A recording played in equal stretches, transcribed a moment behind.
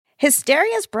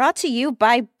Hysteria is brought to you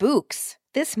by Books.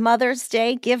 This Mother's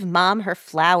Day, give Mom her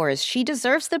flowers. She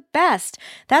deserves the best.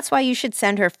 That's why you should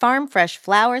send her farm fresh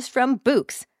flowers from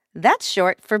Books. That's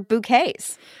short for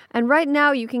bouquets. And right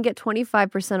now, you can get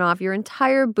 25% off your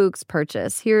entire Books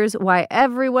purchase. Here's why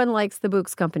everyone likes the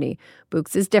Books company.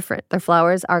 Books is different. Their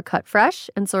flowers are cut fresh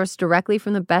and sourced directly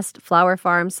from the best flower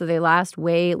farms, so they last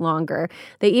way longer.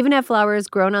 They even have flowers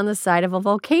grown on the side of a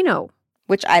volcano,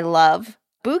 which I love.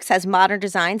 Books has modern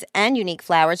designs and unique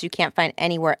flowers you can't find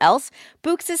anywhere else.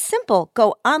 Books is simple.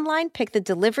 Go online, pick the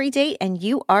delivery date, and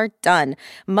you are done.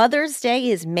 Mother's Day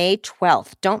is May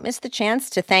 12th. Don't miss the chance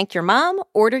to thank your mom.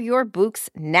 Order your Books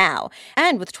now.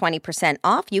 And with 20%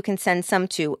 off, you can send some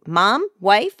to mom,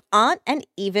 wife, aunt, and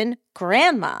even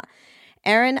grandma.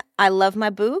 Erin, I love my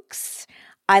Books.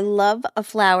 I love a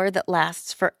flower that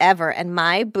lasts forever, and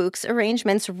my Books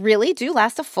arrangements really do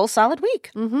last a full solid week.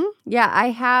 Mm-hmm. Yeah, I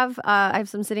have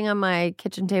some sitting on my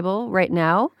kitchen table right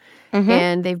now,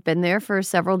 and they've been there for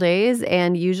several days,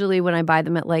 and usually when I buy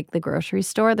them at, like, the grocery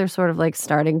store, they're sort of, like,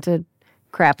 starting to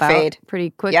fade out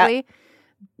pretty quickly. Yep.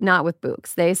 Not with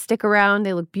Books. They stick around.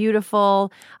 They look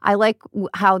beautiful. I like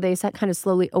how they kind of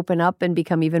slowly open up and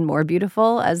become even more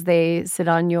beautiful as they sit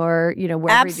on your, wherever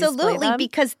Absolutely, you display them.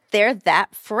 Because they're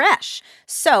that fresh.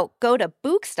 So go to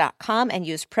Books.com and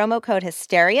use promo code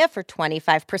Hysteria for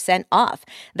 25% off.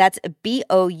 That's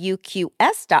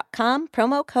BOUQS.com,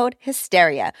 promo code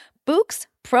Hysteria. Books,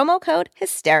 promo code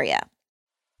Hysteria.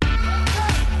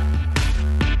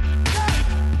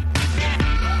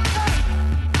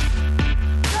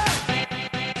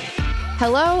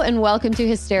 Hello and welcome to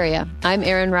Hysteria. I'm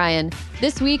Erin Ryan.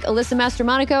 This week, Alyssa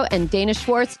Mastromonaco and Dana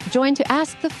Schwartz join to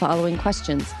ask the following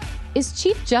questions. Is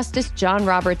Chief Justice John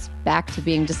Roberts back to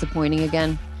being disappointing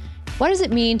again? What does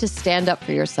it mean to stand up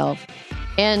for yourself?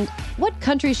 And what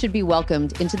country should be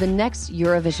welcomed into the next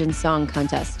Eurovision Song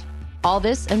Contest? All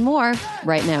this and more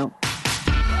right now.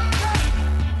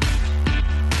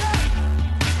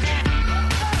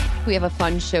 We have a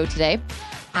fun show today.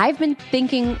 I've been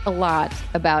thinking a lot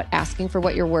about asking for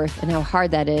what you're worth and how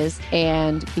hard that is.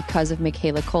 And because of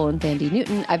Michaela Cole and Thandie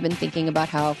Newton, I've been thinking about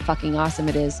how fucking awesome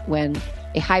it is when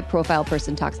a high-profile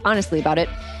person talks honestly about it.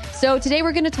 So today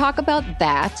we're going to talk about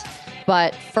that.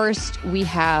 But first, we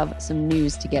have some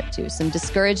news to get to. Some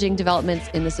discouraging developments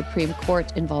in the Supreme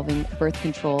Court involving birth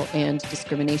control and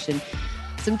discrimination.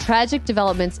 Some tragic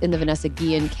developments in the Vanessa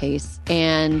Guillen case.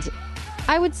 And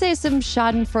I would say some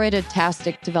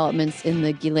schadenfreude-tastic developments in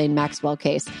the Ghislane Maxwell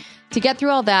case. To get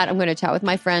through all that, I'm going to chat with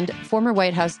my friend, former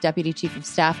White House Deputy Chief of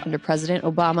Staff under President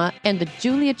Obama, and the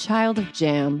Julia Child of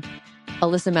Jam,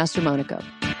 Alyssa Mastromonaco.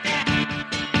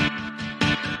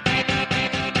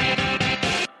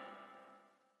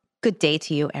 Good day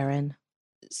to you, Erin.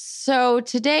 So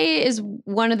today is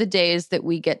one of the days that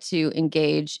we get to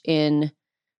engage in,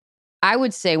 I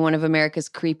would say, one of America's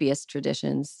creepiest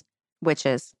traditions.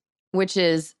 Which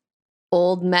is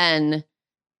old men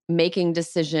making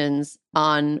decisions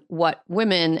on what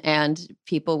women and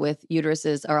people with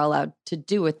uteruses are allowed to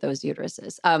do with those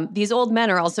uteruses. These old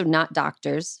men are also not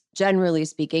doctors, generally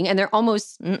speaking, and they've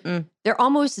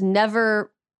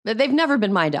never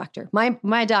been my doctor.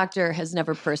 My doctor has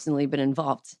never personally been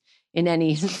involved in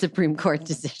any Supreme Court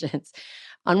decisions.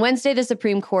 On Wednesday, the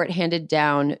Supreme Court handed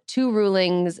down two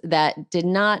rulings that did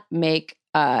not make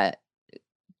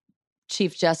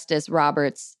Chief Justice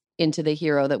Roberts into the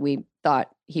hero that we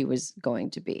thought he was going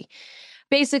to be.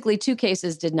 Basically, two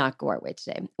cases did not go our way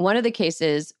today. One of the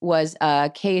cases was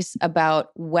a case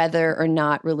about whether or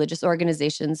not religious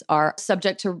organizations are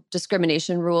subject to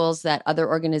discrimination rules that other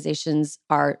organizations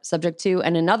are subject to.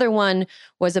 And another one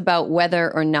was about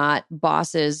whether or not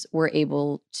bosses were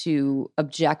able to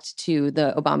object to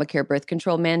the Obamacare birth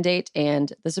control mandate.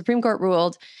 And the Supreme Court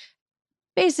ruled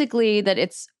basically that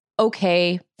it's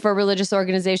okay for religious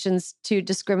organizations to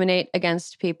discriminate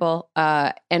against people,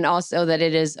 and also that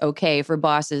it is okay for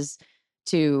bosses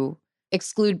to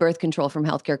exclude birth control from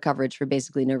healthcare coverage for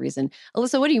basically no reason.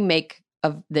 Alyssa, what do you make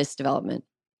of this development?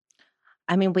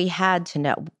 I mean, we had to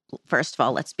know. First of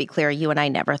all, let's be clear. You and I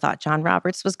never thought John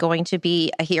Roberts was going to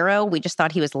be a hero. We just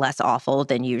thought he was less awful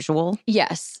than usual.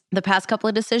 Yes. The past couple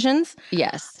of decisions.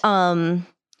 Yes.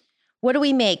 What do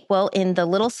we make? Well, in the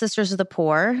Little Sisters of the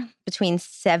Poor, between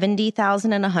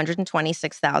 70,000 and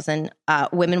 126,000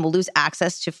 women will lose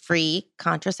access to free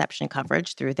contraception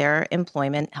coverage through their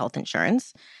employment health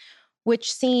insurance,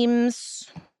 which seems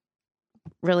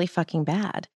really fucking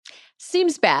bad.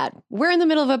 Seems bad. We're in the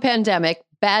middle of a pandemic.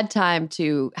 Bad time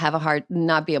to have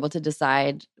not be able to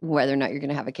decide whether or not you're going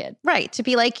to have a kid. Right. To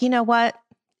be like, you know what?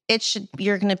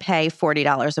 you're going to pay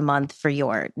 $40 a month for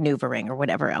your NuvaRing or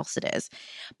whatever else it is.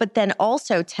 But then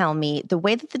also tell me the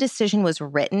way that the decision was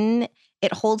written,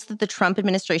 it holds that the Trump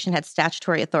administration had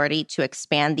statutory authority to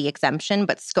expand the exemption,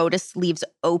 but SCOTUS leaves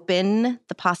open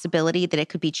the possibility that it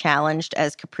could be challenged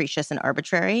as capricious and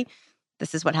arbitrary.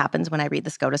 This is what happens when I read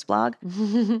the SCOTUS blog.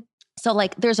 So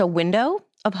like there's a window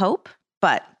of hope,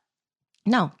 but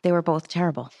no, they were both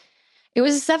terrible. It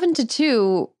was a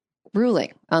 7-2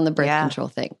 ruling on the birth control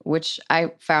thing, which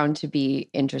I found to be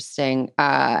interesting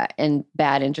and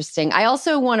bad interesting. I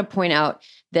also want to point out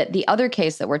that the other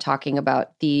case that we're talking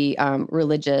about, the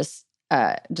religious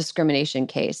discrimination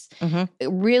case, it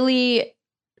really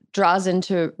draws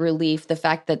into relief the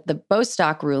fact that the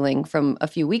Bostock ruling from a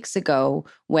few weeks ago,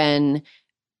 when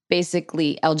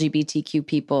basically LGBTQ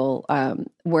people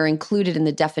were included in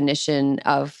the definition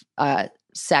of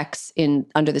sex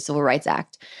under the Civil Rights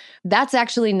Act, that's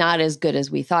actually not as good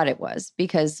as we thought it was,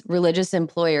 because religious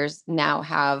employers now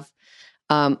have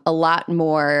a lot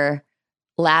more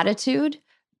latitude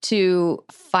to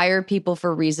fire people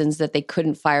for reasons that they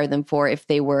couldn't fire them for if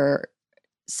they were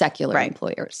secular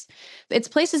employers. It's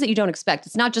places that you don't expect.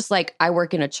 It's not just like I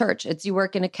work in a church. It's you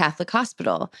work in a Catholic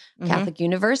hospital, Catholic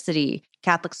university.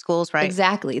 Catholic schools, right?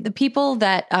 Exactly. The people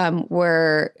that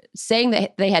were saying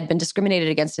that they had been discriminated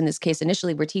against in this case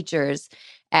initially were teachers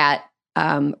at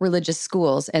religious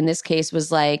schools. And this case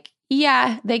was like,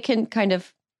 yeah, they can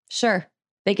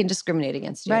they can discriminate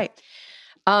against you. Right.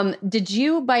 Did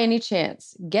you, by any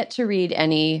chance, get to read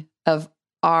any of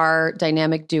our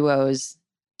dynamic duo's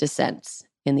dissents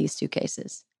in these two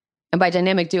cases? And by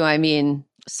dynamic duo, I mean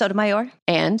Sotomayor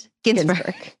and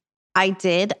Ginsburg. I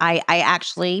did. I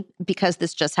actually, because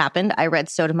this just happened, I read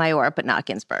Sotomayor, but not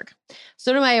Ginsburg.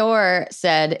 Sotomayor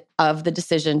said of the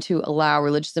decision to allow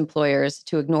religious employers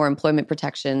to ignore employment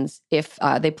protections if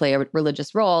they play a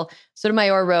religious role,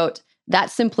 Sotomayor wrote, "That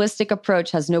simplistic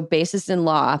approach has no basis in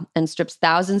law and strips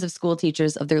thousands of school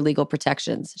teachers of their legal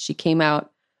protections." She came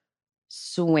out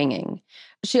swinging.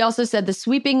 She also said the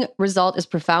sweeping result is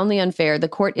profoundly unfair. The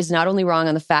court is not only wrong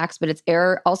on the facts, but its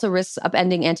error also risks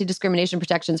upending anti-discrimination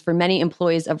protections for many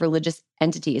employees of religious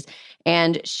entities.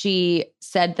 And she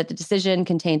said that the decision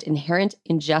contained inherent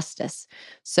injustice.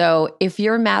 So if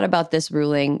you're mad about this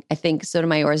ruling, I think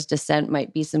Sotomayor's dissent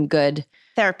might be some good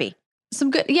therapy.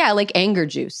 Some good, like anger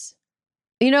juice.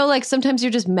 You know, like sometimes you're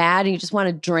just mad and you just want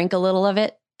to drink a little of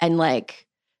it, and like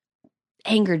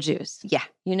anger juice. Yeah.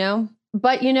 You know?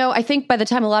 But, I think by the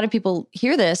time a lot of people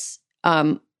hear this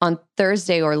on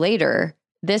Thursday or later,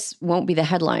 this won't be the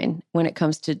headline when it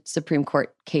comes to Supreme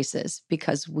Court cases,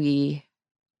 because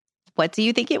What do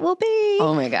you think it will be?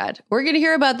 Oh my God. We're going to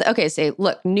hear about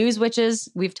look, news witches,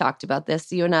 we've talked about this.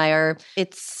 You and I are.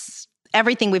 It's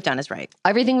everything we've done is right.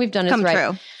 Everything we've done is right.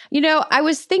 Come true. I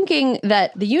was thinking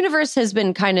that the universe has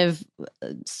been kind of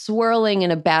swirling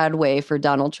in a bad way for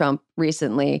Donald Trump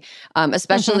recently,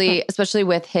 especially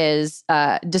with his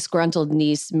disgruntled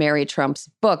niece, Mary Trump's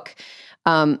book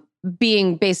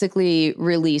being basically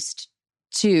released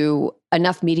to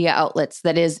enough media outlets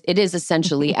that it is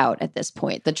essentially out at this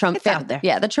point. The Trump out there.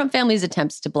 Yeah, the Trump family's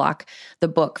attempts to block the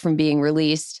book from being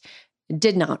released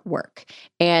did not work.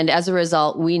 And as a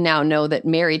result, we now know that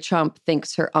Mary Trump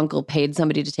thinks her uncle paid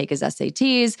somebody to take his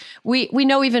SATs. We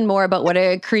know even more about what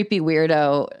a creepy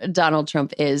weirdo Donald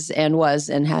Trump is and was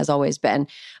and has always been.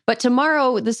 But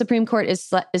tomorrow, the Supreme Court is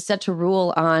set to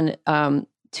rule on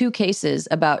two cases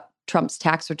about Trump's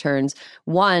tax returns.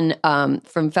 One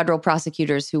from federal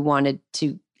prosecutors who wanted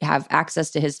to have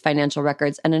access to his financial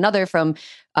records, and another from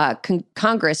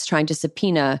Congress trying to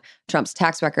subpoena Trump's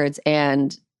tax records,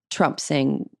 and Trump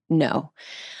saying no.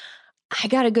 I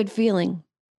got a good feeling.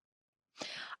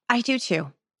 I do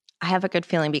too. I have a good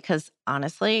feeling because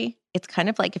honestly, it's kind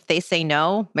of like if they say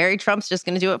no, Mary Trump's just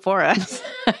going to do it for us.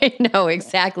 I know,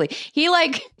 exactly.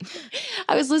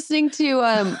 I was listening to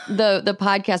the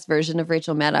podcast version of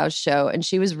Rachel Maddow's show, and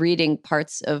she was reading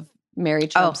parts of Mary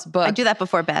Trump's book. I do that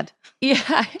before bed.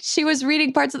 Yeah, she was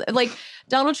reading parts of like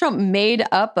Donald Trump made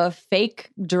up a fake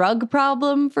drug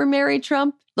problem for Mary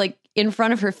Trump, like in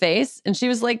front of her face. And she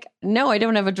was like, no, I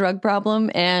don't have a drug problem.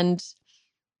 And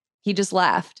he just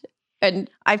laughed. And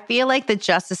I feel like the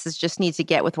justices just need to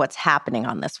get with what's happening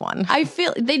on this one. I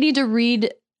feel they need to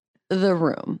read the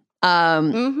room.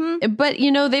 But,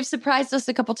 they've surprised us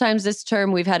a couple times this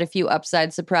term. We've had a few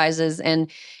upside surprises.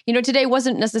 And, today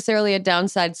wasn't necessarily a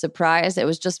downside surprise. It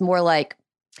was just more like,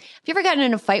 have you ever gotten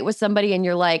in a fight with somebody and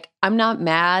you're like, I'm not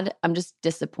mad, I'm just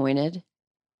disappointed?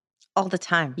 All the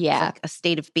time. Yeah. It's like a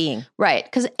state of being. Right.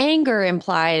 Because anger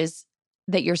implies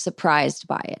that you're surprised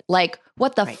by it. Like,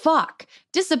 what the fuck?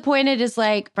 Disappointed is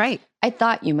like, I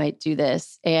thought you might do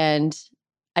this, and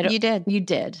I don't. You did. You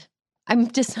did. I'm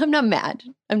not mad.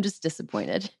 I'm just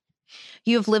disappointed.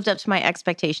 You have lived up to my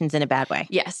expectations in a bad way.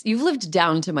 Yes, you've lived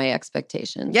down to my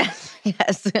expectations. Yes,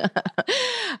 yes.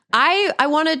 I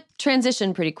want to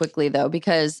transition pretty quickly, though,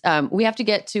 because we have to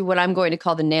get to what I'm going to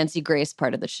call the Nancy Grace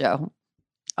part of the show.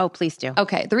 Oh, please do.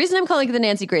 Okay. The reason I'm calling it the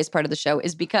Nancy Grace part of the show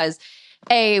is because,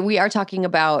 we are talking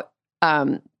about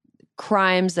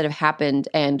crimes that have happened,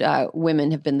 and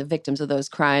women have been the victims of those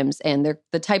crimes, and they're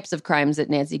the types of crimes that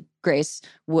Nancy Grace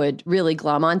would really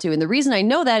glom onto. And the reason I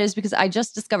know that is because I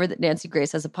just discovered that Nancy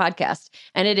Grace has a podcast,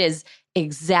 and it is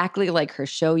exactly like her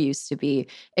show used to be,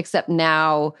 except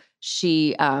now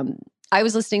she, I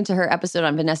was listening to her episode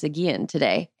on Vanessa Guillen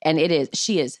today, and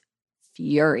she is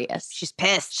furious. She's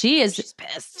pissed. She's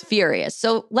pissed. Furious.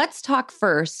 So let's talk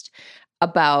first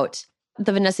about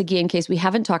the Vanessa Guillen case. We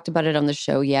haven't talked about it on the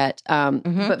show yet.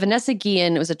 But Vanessa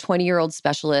Guillen was a 20-year-old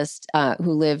specialist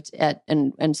who lived at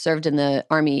and served in the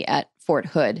Army at Fort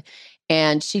Hood.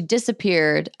 And she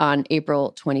disappeared on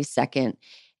April 22nd.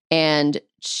 And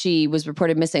she was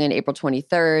reported missing on April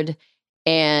 23rd.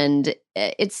 And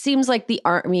it seems like the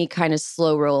Army kind of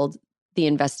slow-rolled the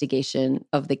investigation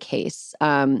of the case.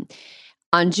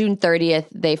 On June 30th,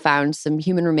 they found some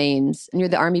human remains near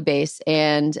the Army base,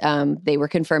 and they were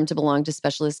confirmed to belong to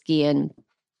Specialist Guillen.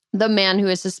 The man who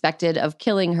is suspected of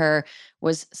killing her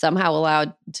was somehow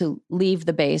allowed to leave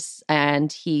the base,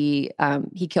 and he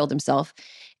killed himself.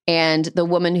 And the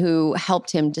woman who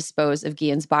helped him dispose of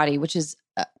Guillen's body, which is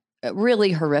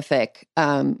really horrific,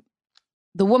 the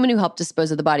woman who helped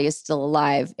dispose of the body is still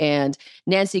alive, and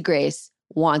Nancy Grace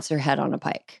wants her head on a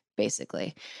pike.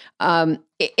 Basically.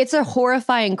 It's a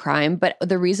horrifying crime, but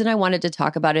the reason I wanted to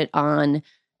talk about it on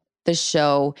the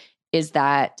show is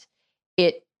that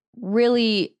it's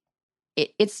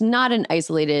not an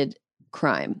isolated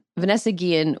crime. Vanessa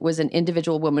Guillen was an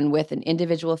individual woman with an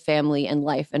individual family and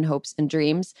life and hopes and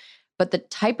dreams, but the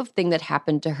type of thing that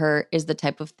happened to her is the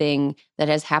type of thing that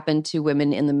has happened to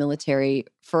women in the military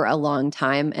for a long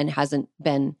time and hasn't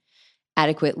been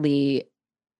adequately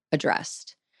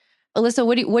addressed. Alyssa,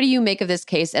 what do you make of this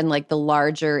case and like the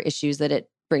larger issues that it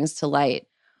brings to light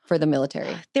for the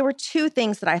military? There were two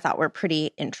things that I thought were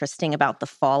pretty interesting about the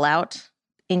fallout,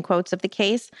 in quotes, of the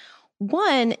case.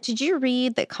 One, did you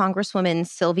read that Congresswoman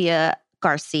Sylvia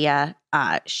Garcia,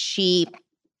 she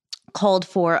called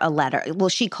for a letter. Well,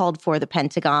 she called for the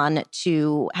Pentagon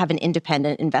to have an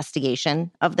independent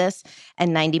investigation of this,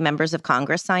 and 90 members of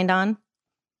Congress signed on.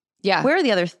 Yeah. Where are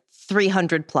the other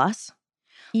 300 plus?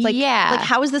 Like,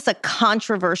 how is this a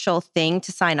controversial thing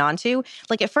to sign on to?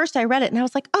 Like, at first I read it and I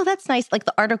was like, oh, that's nice. Like,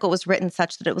 the article was written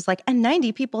such that it was like, and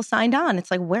 90 people signed on.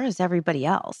 It's like, where is everybody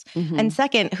else? Mm-hmm. And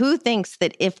second, who thinks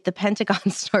that if the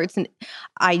Pentagon starts an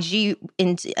IG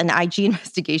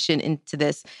investigation into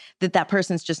this, that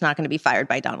person's just not going to be fired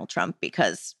by Donald Trump?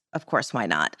 Because, of course, why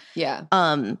not? Yeah.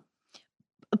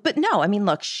 But no, I mean,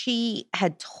 look,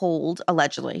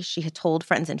 allegedly, she had told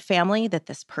friends and family that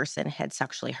this person had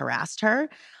sexually harassed her.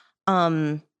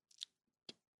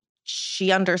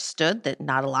 She understood that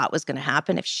not a lot was going to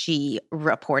happen if she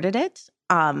reported it.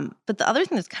 But the other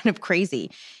thing that's kind of crazy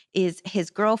is his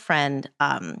girlfriend,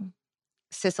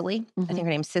 Cicely, I think her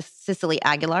name's Cicely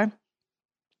Aguilar.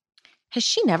 Has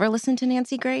she never listened to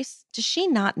Nancy Grace? Does she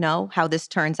not know how this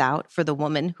turns out for the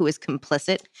woman who is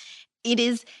complicit?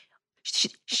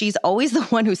 She's always the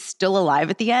one who's still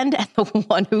alive at the end and the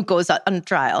one who goes on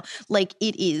trial. Like,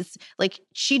 it is, like,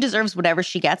 she deserves whatever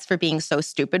she gets for being so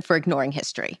stupid for ignoring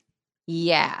history.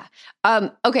 Yeah.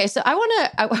 Okay, so I want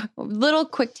a little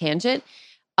quick tangent.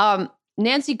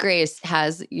 Nancy Grace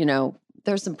has,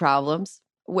 there's some problems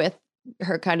with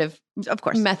her kind of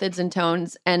course, methods and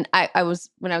tones. And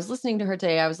when I was listening to her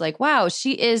today, I was like, wow,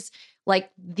 she is like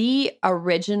the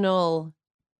original,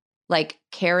 like,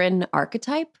 Karen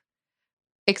archetype.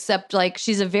 Except like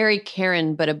she's a very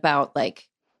Karen, but about like,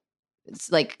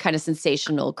 it's like kind of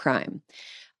sensational crime.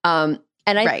 And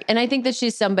I think that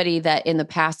she's somebody that in the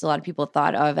past, a lot of people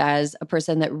thought of as a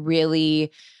person that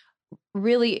really,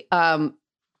 really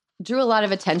drew a lot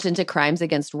of attention to crimes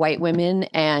against white women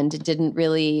and didn't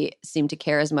really seem to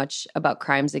care as much about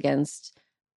crimes against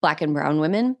Black and brown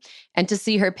women. And to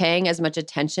see her paying as much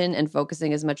attention and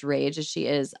focusing as much rage as she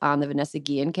is on the Vanessa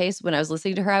Guillen case, when I was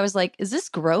listening to her, I was like, is this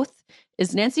growth?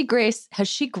 Is Nancy Grace, has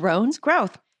she grown? It's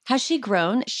growth. Has she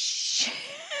grown? She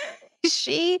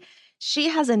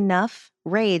has enough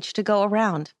rage to go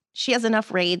around. She has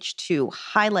enough rage to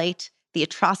highlight the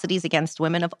atrocities against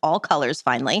women of all colors,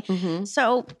 finally. Mm-hmm.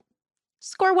 So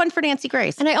Score 1 for Nancy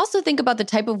Grace. And I also think about the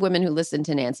type of women who listen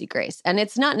to Nancy Grace. And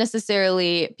it's not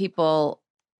necessarily people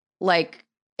like,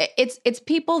 it's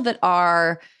people that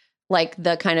are like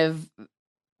the kind of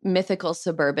mythical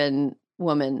suburban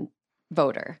woman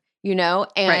voter, you know?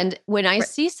 And when I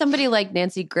see somebody like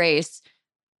Nancy Grace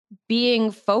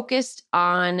being focused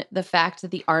on the fact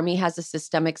that the Army has a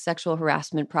systemic sexual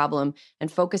harassment problem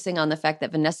and focusing on the fact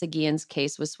that Vanessa Guillen's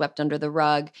case was swept under the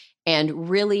rug and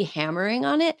really hammering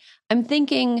on it, I'm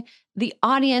thinking the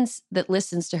audience that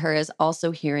listens to her is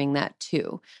also hearing that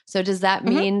too. So does that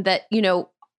mean that, you know,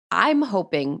 I'm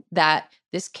hoping that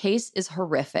this case is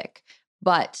horrific,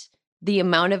 but the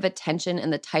amount of attention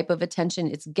and the type of attention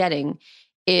it's getting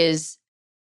is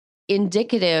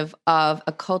indicative of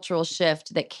a cultural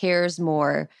shift that cares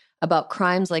more about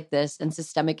crimes like this and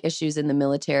systemic issues in the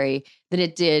military than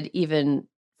it did even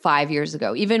 5 years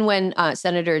ago. Even when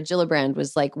Senator Gillibrand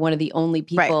was like one of the only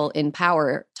people in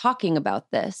power talking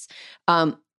about this,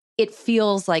 it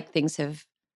feels like things have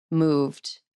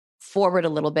moved forward a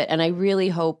little bit. And I really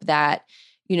hope that,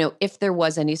 you know, if there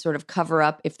was any sort of cover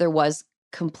up, if there was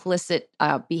complicit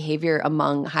behavior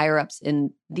among higher ups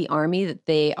in the Army, that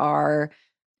they are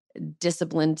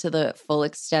disciplined to the full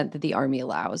extent that the Army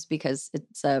allows, because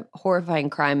it's a horrifying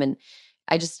crime. And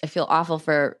I feel awful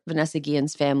for Vanessa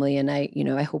Guillen's family. And I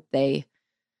hope they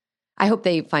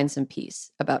find some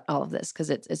peace about all of this, because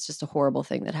it's just a horrible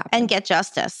thing that happened. And get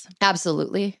justice.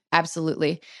 Absolutely.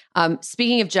 Absolutely.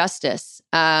 Speaking of justice.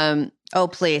 Oh,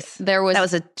 please. That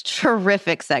was a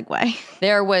terrific segue.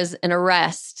 There was an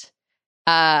arrest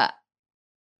on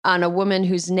a woman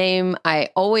whose name I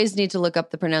always need to look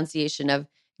up the pronunciation of,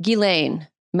 Ghislane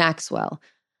Maxwell,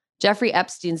 Jeffrey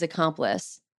Epstein's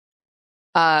accomplice,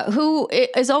 who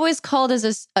is always called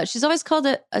she's always called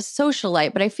a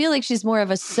socialite, but I feel like she's more of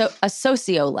a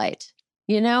sociolite,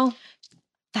 you know?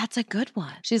 That's a good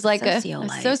one. She's like a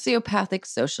sociopathic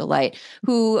socialite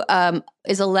who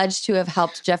is alleged to have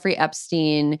helped Jeffrey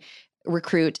Epstein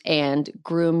recruit and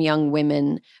groom young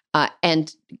women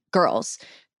and girls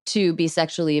to be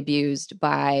sexually abused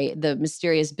by the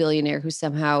mysterious billionaire who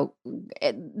somehow,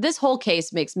 this whole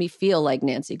case makes me feel like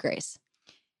Nancy Grace.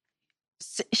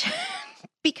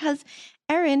 Because,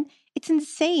 Erin, it's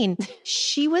insane.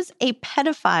 She was a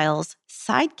pedophile's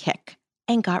sidekick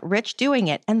and got rich doing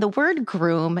it. And the word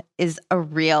groom is a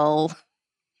real...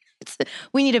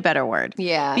 we need a better word.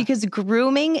 Yeah. Because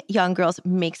grooming young girls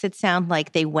makes it sound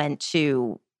like they went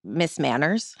to Miss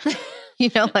Manners. You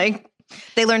know, like...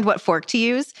 they learned what fork to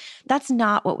use. That's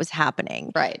not what was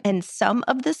happening. Right. And some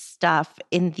of the stuff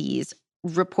in these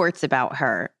reports about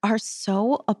her are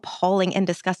so appalling and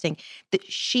disgusting that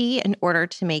she, in order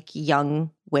to make young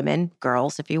women,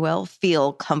 girls, if you will,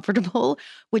 feel comfortable,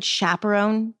 would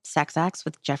chaperone sex acts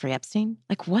with Jeffrey Epstein.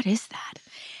 Like, what is that?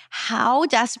 How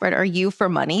desperate are you for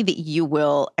money that you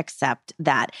will accept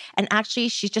that? And actually,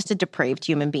 she's just a depraved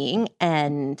human being.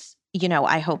 And, you know,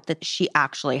 I hope that she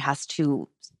actually has to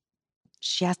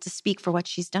speak for what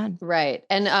she's done. Right.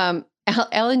 And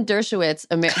Alan Dershowitz,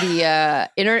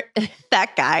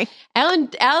 that guy. Alan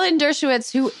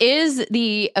Dershowitz, who is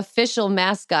the official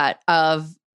mascot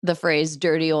of the phrase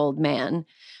dirty old man.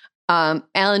 Alan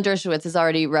Dershowitz has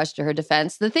already rushed to her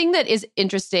defense. The thing that is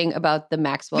interesting about the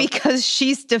Maxwell... because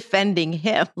she's defending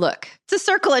him. Look. It's a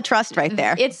circle of trust right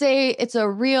there. It's a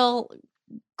real...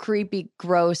 creepy,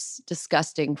 gross,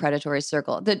 disgusting, predatory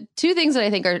circle. The two things that I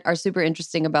think are super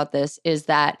interesting about this is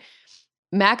that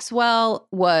Maxwell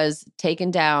was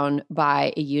taken down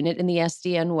by a unit in the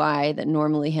SDNY that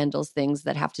normally handles things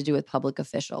that have to do with public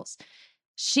officials.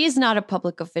 She's not a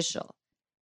public official.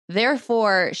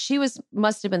 Therefore, she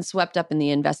must have been swept up in the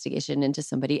investigation into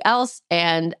somebody else.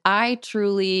 And I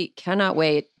truly cannot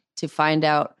wait to find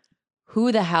out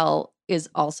who the hell is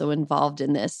also involved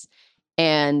in this.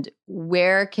 And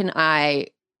where can I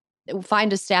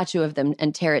find a statue of them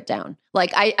and tear it down?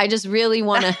 Like, I just really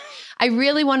want to, I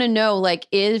really want to know, like,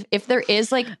 if there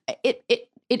is, like, it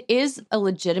is a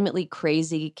legitimately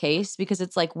crazy case, because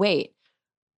it's like, wait,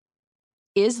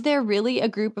 is there really a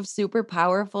group of super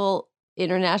powerful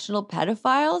international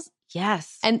pedophiles?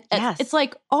 Yes. And yes. It's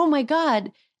like, oh my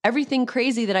God, everything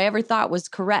crazy that I ever thought was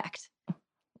correct.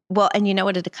 Well, and you know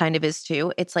what it kind of is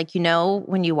too? It's like, you know,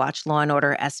 when you watch Law and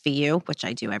Order SVU, which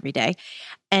I do every day,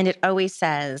 and it always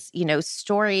says, you know,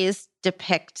 stories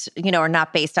depict, you know, are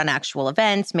not based on actual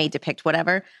events, may depict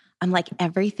whatever. I'm like,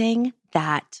 everything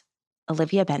that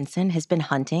Olivia Benson has been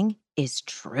hunting is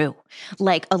true.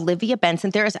 Like Olivia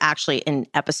Benson, there is actually an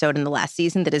episode in the last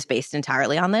season that is based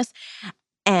entirely on this.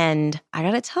 And I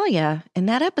got to tell you, in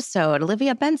that episode,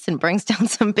 Olivia Benson brings down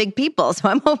some big people. So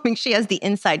I'm hoping she has the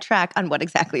inside track on what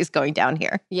exactly is going down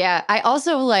here. Yeah. I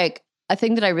also like a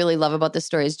thing that I really love about this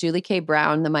story is Julie K.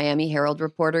 Brown, the Miami Herald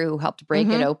reporter who helped break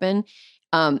it open,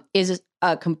 is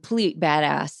a complete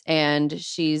badass, and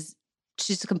she's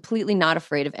completely not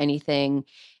afraid of anything.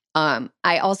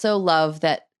 I also love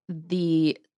that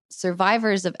the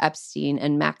survivors of Epstein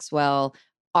and Maxwell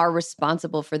are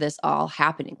responsible for this all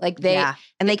happening. Like and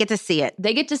they get to see it.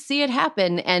 They get to see it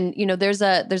happen. And, you know, there's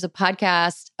a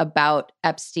podcast about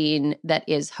Epstein that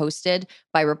is hosted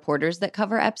by reporters that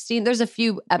cover Epstein. There's a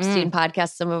few Epstein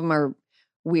podcasts. Some of them are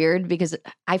weird because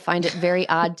I find it very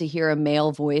odd to hear a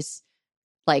male voice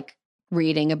like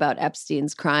reading about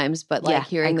Epstein's crimes, but like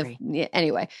hearing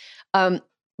anyway.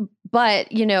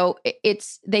 But, you know,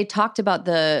 they talked about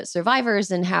the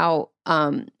survivors and how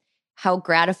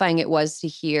gratifying it was to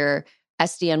hear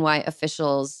SDNY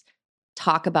officials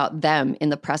talk about them in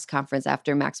the press conference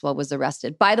after Maxwell was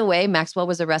arrested. By the way, Maxwell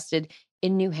was arrested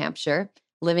in New Hampshire,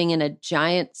 living in a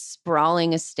giant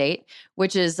sprawling estate,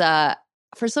 which is,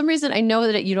 for some reason, I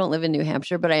know that you don't live in New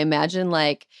Hampshire, but I imagine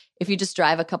like if you just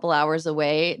drive a couple hours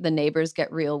away, the neighbors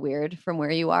get real weird from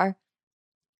where you are.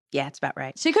 Yeah, it's about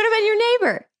right. She could have been your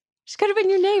neighbor. She could have been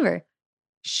your neighbor.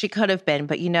 She could have been,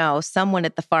 but you know, someone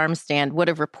at the farm stand would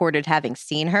have reported having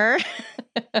seen her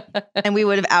and we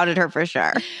would have outed her for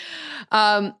sure.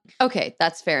 Okay,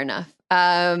 that's fair enough.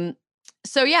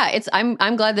 So yeah,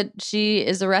 I'm glad that she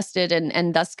is arrested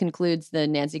and thus concludes the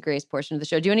Nancy Grace portion of the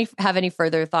show. Do you have any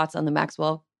further thoughts on the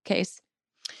Maxwell case?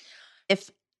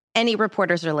 If any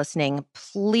reporters are listening,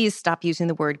 please stop using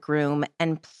the word groom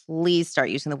and please start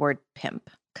using the word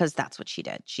pimp, because that's what she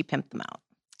did. She pimped them out.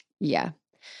 Yeah.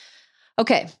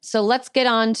 Okay, so let's get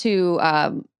on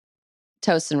to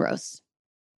toasts and roasts.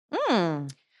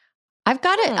 I've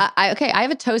got it. I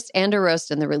have a toast and a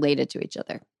roast, and they're related to each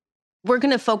other. We're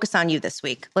going to focus on you this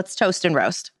week. Let's toast and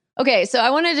roast. Okay, so I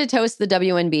wanted to toast the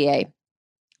WNBA.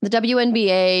 The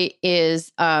WNBA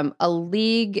is a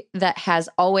league that has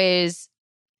always,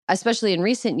 especially in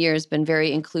recent years, been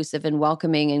very inclusive and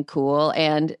welcoming and cool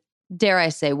and, dare I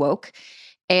say, woke.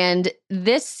 And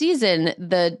this season,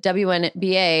 the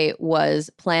WNBA was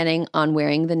planning on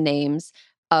wearing the names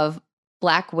of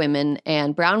Black women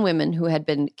and brown women who had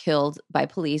been killed by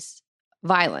police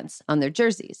violence on their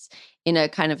jerseys in a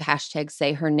kind of hashtag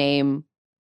say her name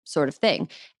sort of thing.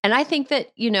 And I think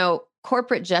that, you know,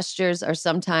 corporate gestures are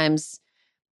sometimes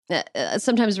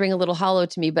ring a little hollow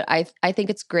to me, but I think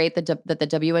it's great that the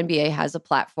WNBA has a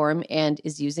platform and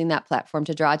is using that platform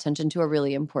to draw attention to a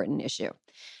really important issue,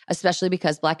 especially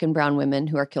because Black and brown women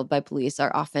who are killed by police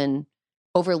are often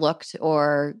overlooked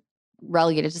or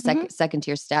relegated to second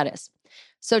tier status.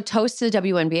 So toast to the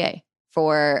WNBA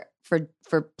for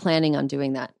planning on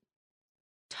doing that.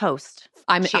 Toast.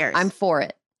 Cheers. I'm for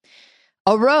it.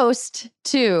 A roast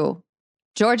to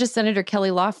Georgia Senator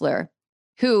Kelly Loeffler,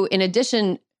 who, in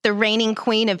addition, the reigning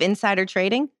queen of insider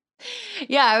trading.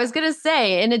 Yeah, I was going to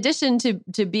say, in addition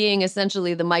to being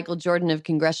essentially the Michael Jordan of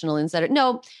congressional insider.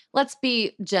 No, let's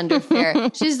be gender fair.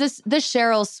 She's the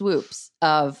Cheryl Swoops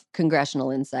of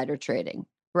congressional insider trading,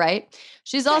 right?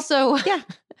 She's also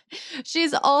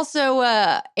she's also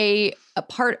a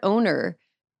part owner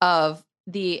of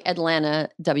the Atlanta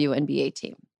WNBA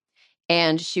team.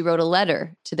 And she wrote a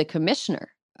letter to the commissioner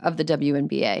of the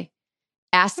WNBA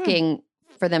asking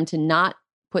for them to not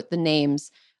put the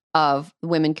names of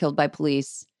women killed by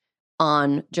police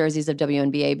on jerseys of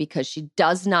WNBA because she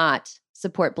does not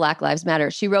support Black Lives Matter.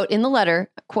 She wrote in the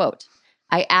letter, quote,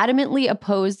 "I adamantly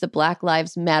oppose the Black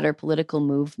Lives Matter political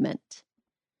movement."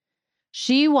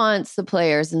 She wants the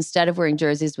players, instead of wearing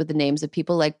jerseys with the names of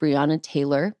people like Breonna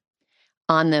Taylor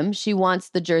on them, she wants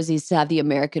the jerseys to have the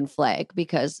American flag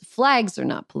because flags are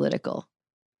not political.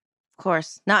 Of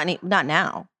course, not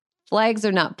now. Flags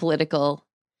are not political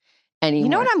anymore. You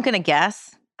know what I'm going to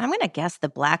guess? I'm going to guess the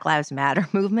Black Lives Matter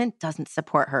movement doesn't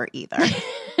support her either.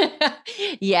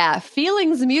 Yeah,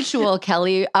 feelings mutual,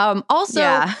 Kelly.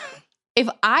 Also, if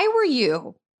I were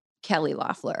you, Kelly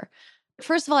Loeffler,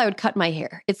 first of all, I would cut my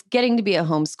hair. It's getting to be a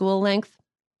homeschool length.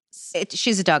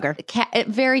 She's a Duggar.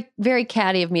 Very, very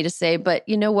catty of me to say, but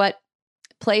you know what?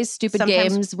 Plays stupid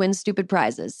games, wins stupid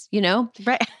prizes, you know?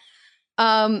 Right.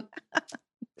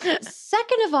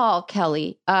 Second of all,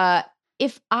 Kelly,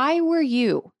 if I were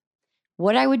you,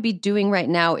 what I would be doing right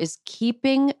now is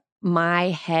keeping my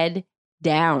head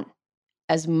down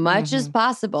as much as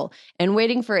possible and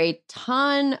waiting for a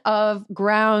ton of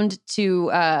ground to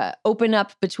open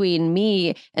up between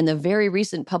me and the very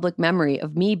recent public memory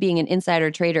of me being an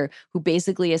insider trader who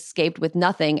basically escaped with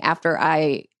nothing after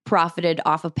I profited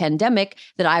off a pandemic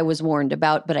that I was warned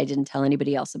about, but I didn't tell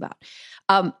anybody else about.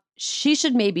 She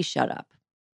should maybe shut up.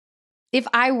 If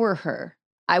I were her,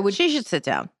 She should sit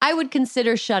down. I would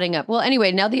consider shutting up. Well,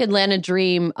 anyway, now the Atlanta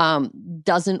Dream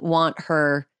doesn't want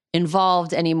her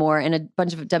involved anymore, and a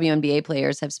bunch of WNBA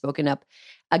players have spoken up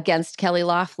against Kelly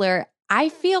Loeffler. I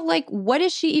feel like, what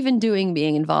is she even doing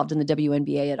being involved in the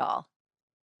WNBA at all?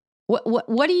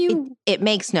 What do you... It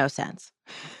makes no sense.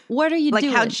 What are you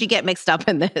doing? How did she get mixed up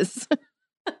in this?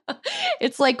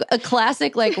 It's like a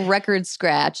classic record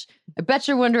scratch. I bet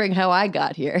you're wondering how I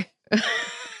got here.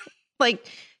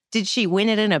 Did she win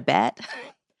it in a bet?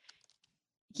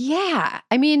 Yeah.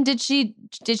 I mean, did she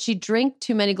drink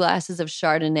too many glasses of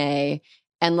Chardonnay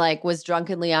and was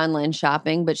drunkenly online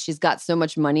shopping, but she's got so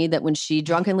much money that when she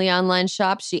drunkenly online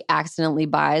shops, she accidentally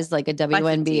buys a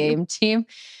WNBA team.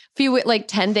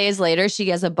 10 days later, she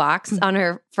has a box on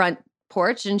her front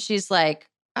porch and she's like,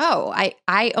 oh,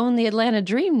 I own the Atlanta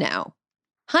Dream now.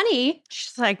 Honey.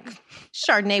 She's like,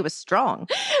 Chardonnay was strong.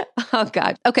 Oh,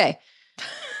 God. Okay.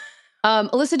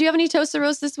 Alyssa, do you have any toast or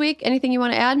roast this week? Anything you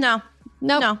want to add? No.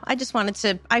 I just wanted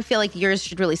to, I feel like yours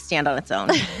should really stand on its own.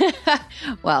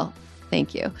 Well,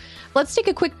 thank you. Let's take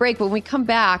a quick break. When we come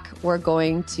back, we're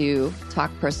going to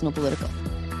talk personal political.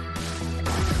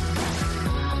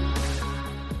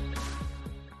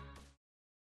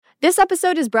 This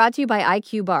episode is brought to you by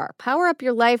IQ Bar. Power up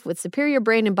your life with superior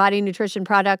brain and body nutrition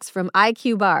products from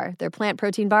IQ Bar. Their plant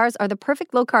protein bars are the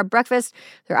perfect low-carb breakfast.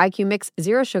 Their IQ Mix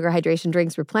zero-sugar hydration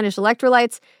drinks replenish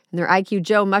electrolytes. And their IQ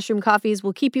Joe mushroom coffees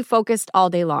will keep you focused all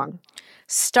day long.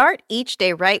 Start each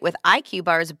day right with IQ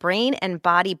Bar's brain and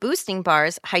body boosting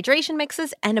bars, hydration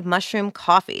mixes, and mushroom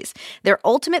coffees. Their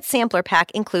ultimate sampler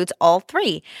pack includes all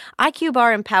three. IQ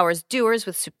Bar empowers doers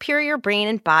with superior brain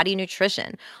and body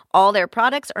nutrition. All their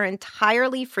products are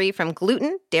entirely free from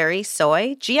gluten, dairy,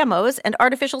 soy, GMOs, and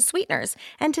artificial sweeteners.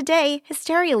 And today,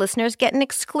 Hysteria listeners get an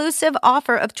exclusive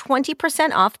offer of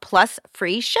 20% off plus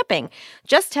free shipping.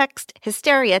 Just text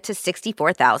Hysteria to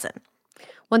 64,000.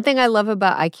 One thing I love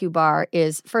about IQ Bar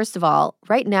is, first of all,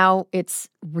 right now it's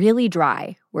really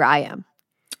dry where I am.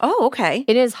 Oh, okay.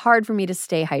 It is hard for me to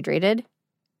stay hydrated.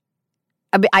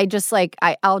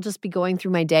 I'll just be going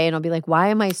through my day and I'll be like, why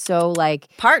am I so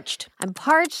parched? I'm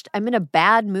parched. I'm in a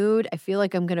bad mood. I feel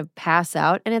like I'm going to pass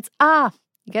out. And it's,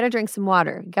 you got to drink some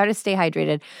water. You got to stay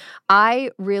hydrated. I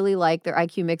really like their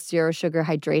IQ Mix Zero Sugar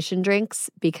hydration drinks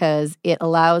because it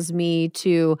allows me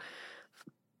to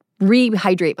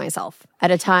rehydrate myself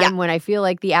at a time when I feel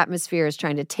like the atmosphere is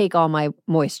trying to take all my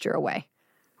moisture away.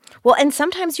 Well, and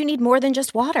sometimes you need more than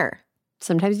just water.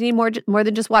 Sometimes you need more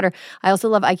than just water. I also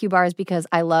love IQ Bars because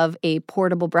I love a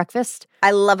portable breakfast.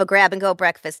 I love a grab-and-go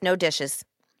breakfast, no dishes.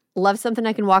 Love something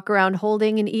I can walk around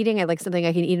holding and eating. I like something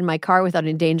I can eat in my car without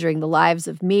endangering the lives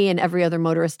of me and every other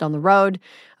motorist on the road.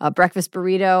 A breakfast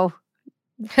burrito,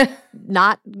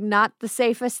 not the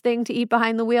safest thing to eat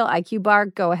behind the wheel. IQ Bar,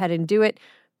 go ahead and do it.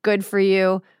 Good for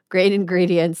you. Great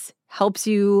ingredients. Helps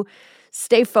you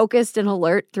stay focused and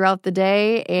alert throughout the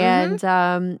day. And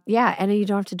and you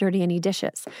don't have to dirty any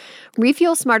dishes.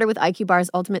 Refuel smarter with IQ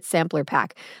Bar's Ultimate Sampler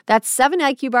Pack. That's 7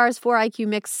 IQ Bars, 4 IQ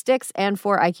Mix sticks, and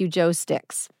 4 IQ Joe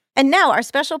sticks. And now our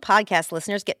special podcast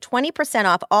listeners get 20%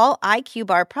 off all IQ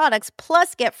Bar products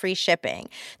plus get free shipping.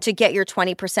 To get your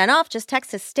 20% off, just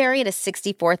text Hysteria to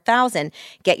 64,000.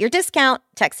 Get your discount,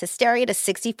 text Hysteria to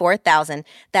 64,000.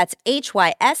 That's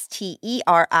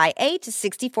HYSTERIA to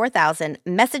 64,000.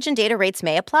 Message and data rates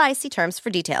may apply. See terms for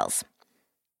details.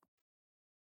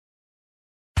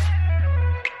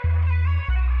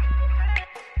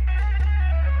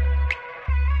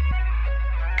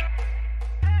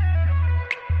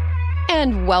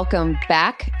 And welcome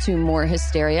back to more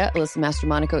Hysteria. Alyssa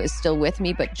Mastromonaco is still with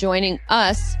me, but joining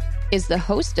us is the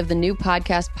host of the new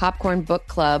podcast, Popcorn Book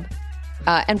Club,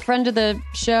 and friend of the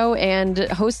show and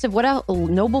host of what else?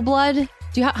 Noble Blood?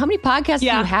 How many podcasts do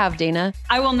you have, Dana?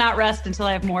 I will not rest until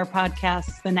I have more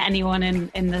podcasts than anyone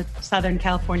in the Southern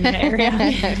California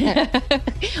area.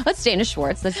 That's Dana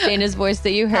Schwartz. That's Dana's voice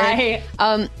that you heard.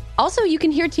 Hi. Also, you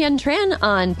can hear Tien Tran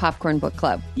on Popcorn Book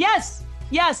Club. Yes.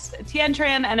 Tien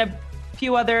Tran and a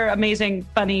few other amazing,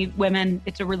 funny women.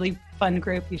 It's a really fun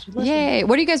group. You should listen. Yay.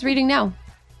 What are you guys reading now?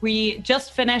 We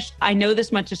just finished I Know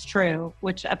This Much Is True,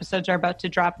 which episodes are about to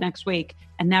drop next week.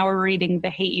 And now we're reading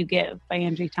The Hate You Give by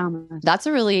Angie Thomas. That's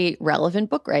a really relevant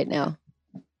book right now.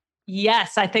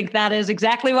 Yes, I think that is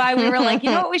exactly why we were like, you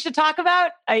know what we should talk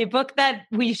about? A book that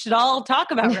we should all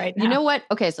talk about right now. You know what?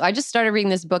 Okay, so I just started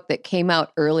reading this book that came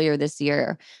out earlier this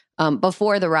year.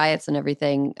 Before the riots and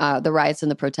everything, the riots and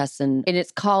the protests. And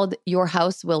it's called Your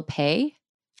House Will Pay.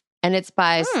 And it's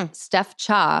by Steph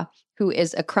Cha, who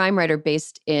is a crime writer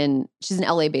she's an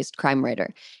LA-based crime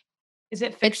writer. Is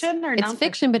it fiction or nonfiction? It's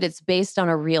fiction, but it's based on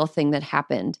a real thing that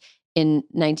happened. in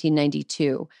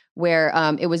 1992, where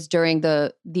it was during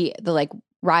the like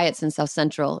riots in South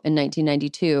Central in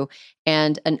 1992,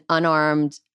 and an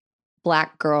unarmed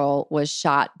Black girl was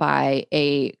shot by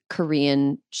a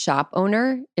Korean shop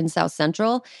owner in South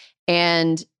Central.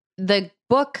 And the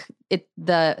book,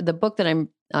 the book that I'm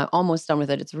almost done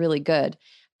with it's really good,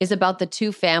 is about the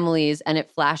two families, and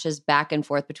it flashes back and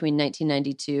forth between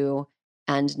 1992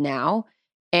 and now.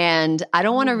 And I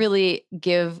don't want to really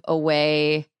give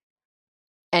away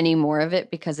any more of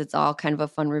it because it's all kind of a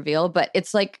fun reveal, but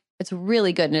it's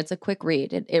really good and it's a quick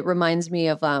read. It reminds me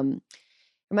of a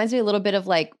little bit of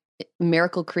like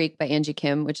Miracle Creek by Angie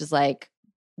Kim, which is like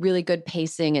really good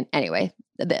pacing. And anyway,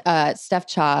 Steph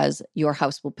Chaw's Your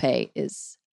House Will Pay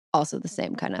is also the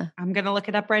same kind of. I'm going to look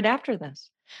it up right after this.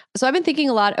 So I've been thinking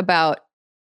a lot about,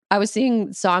 I was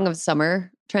seeing Song of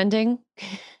Summer trending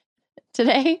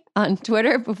today on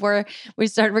Twitter before we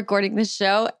started recording this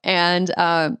show. And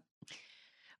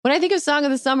when I think of Song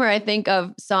of the Summer, I think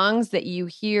of songs that you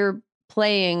hear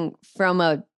playing from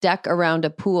a deck around a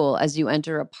pool as you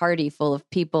enter a party full of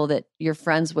people that you're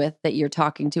friends with, that you're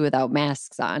talking to without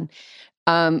masks on.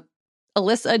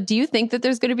 Alyssa, do you think that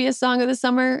there's going to be a Song of the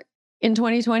Summer in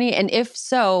 2020? And if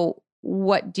so,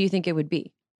 what do you think it would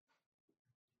be?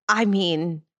 I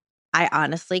mean, I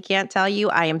honestly can't tell you.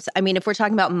 If we're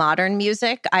talking about modern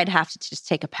music, I'd have to just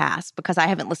take a pass because I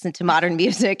haven't listened to modern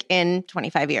music in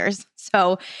 25 years.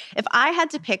 So if I had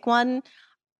to pick one,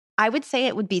 I would say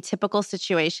it would be Typical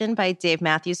Situation by Dave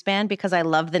Matthews Band because I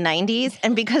love the 90s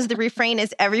and because the refrain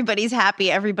is everybody's happy,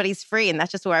 everybody's free. And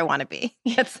that's just where I want to be.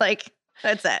 It's like,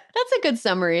 that's it. That's a good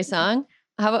summary song.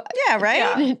 Yeah,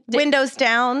 right? Yeah. Windows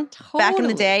down. Totally. Back in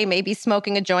the day, maybe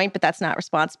smoking a joint, but that's not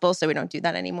responsible, so we don't do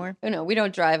that anymore. Oh, no, we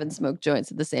don't drive and smoke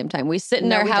joints at the same time. We sit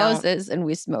in our houses and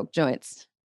we smoke joints.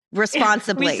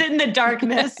 Responsibly. We sit in the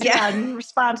darkness. Yeah,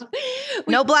 responsibly.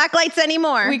 No black lights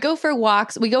anymore. We go for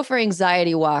walks. We go for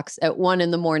anxiety walks at 1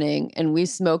 a.m. and we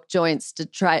smoke joints to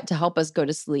try to help us go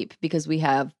to sleep because we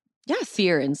have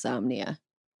fear insomnia.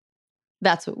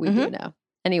 That's what we do now.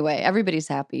 Anyway, everybody's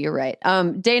happy. You're right.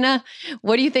 Dana,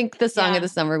 what do you think the Song of the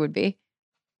Summer would be?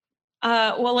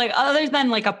 Well, like other than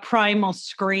like a primal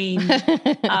scream,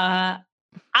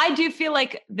 I do feel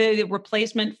like the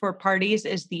replacement for parties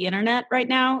is the internet right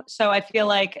now. So I feel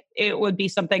like it would be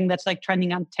something that's like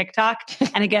trending on TikTok.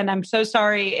 And again, I'm so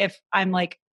sorry if I'm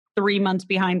like 3 months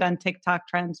behind on TikTok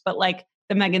trends, but like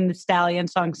the Megan Thee Stallion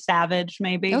song Savage,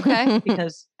 maybe. Okay.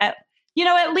 Because, at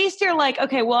least you're like,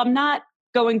 okay, well, I'm not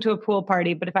going to a pool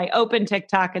party, but if I open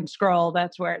TikTok and scroll,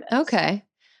 that's where it is. Okay.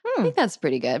 I think that's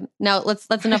pretty good. Now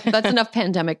that's enough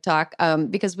pandemic talk,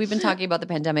 because we've been talking about the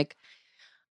pandemic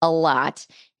a lot.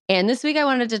 And this week I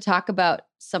wanted to talk about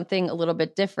something a little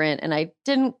bit different, and I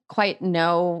didn't quite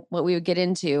know what we would get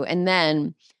into. And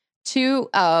then two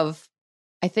of,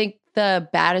 I think, the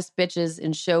baddest bitches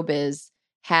in showbiz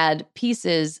had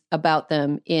pieces about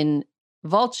them in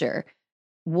Vulture,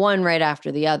 one right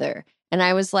after the other. And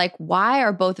I was like, why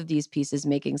are both of these pieces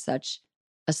making such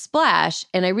a splash?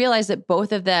 And I realized that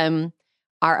both of them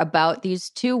are about these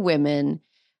two women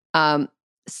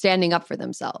standing up for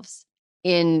themselves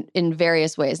in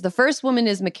various ways. The first woman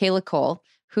is Michaela Cole,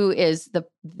 who is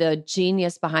the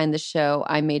genius behind the show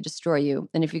I May Destroy You.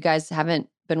 And if you guys haven't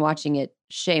been watching it,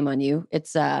 shame on you.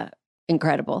 It's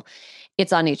incredible.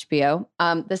 It's on HBO.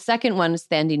 The second one is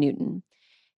Thandie Newton.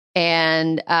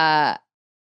 And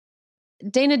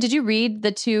Dana, did you read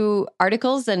the two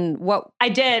articles and what? I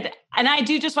did. And I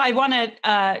want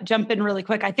to jump in really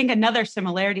quick. I think another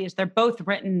similarity is they're both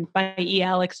written by E.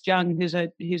 Alex Jung, who's a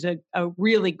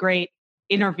really great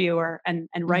interviewer and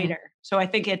writer. Mm-hmm. So I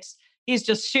think he's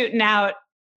just shooting out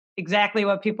exactly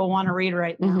what people want to read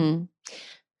right now.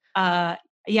 Mm-hmm.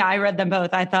 Yeah, I read them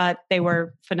both. I thought they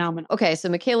were phenomenal. Okay, so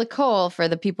Michaela Cole, for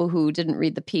the people who didn't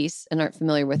read the piece and aren't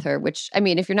familiar with her, which, I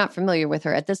mean, if you're not familiar with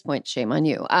her at this point, shame on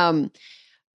you.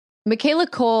 Michaela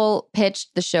Cole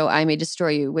pitched the show I May Destroy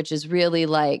You, which is really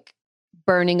like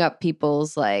burning up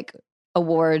people's like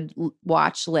award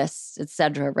watch lists,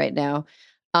 etc. right now.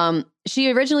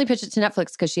 She originally pitched it to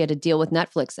Netflix because she had a deal with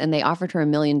Netflix and they offered her $1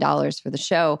 million for the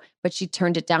show, but she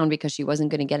turned it down because she wasn't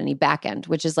going to get any back end,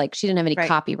 which is like she didn't have any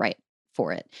copyright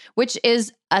for it, which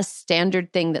is a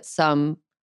standard thing that some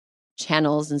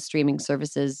channels and streaming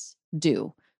services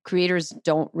do. Creators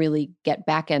don't really get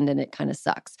back end and it kind of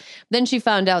sucks. Then she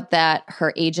found out that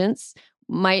her agents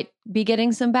might be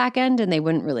getting some back end and they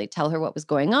wouldn't really tell her what was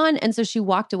going on. And so she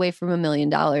walked away from $1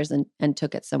 million and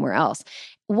took it somewhere else.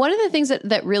 One of the things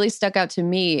that really stuck out to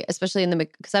me, especially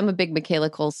because I'm a big Michaela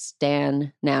Cole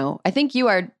stan now. I think you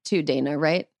are too, Dana,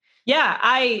 right? Yeah,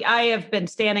 I have been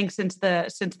standing since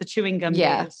the chewing gum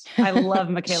days. I love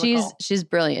Michaela Cole. She's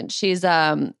brilliant. She's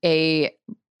a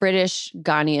British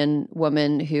Ghanaian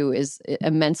woman who is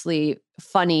immensely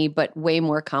funny, but way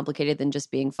more complicated than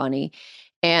just being funny.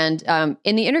 And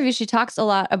in the interview, she talks a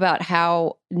lot about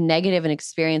how negative an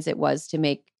experience it was to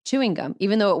make chewing gum,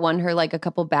 even though it won her like a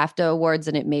couple BAFTA awards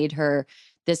and it made her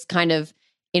this kind of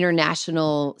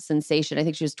international sensation. I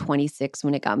think she was 26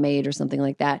 when it got made or something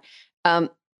like that.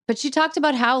 But she talked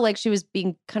about how like she was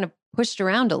being kind of pushed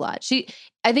around a lot.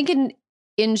 I think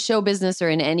in show business or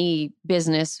in any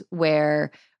business where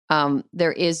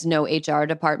there is no HR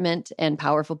department and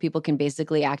powerful people can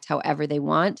basically act however they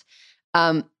want,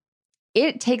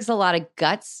 it takes a lot of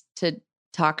guts to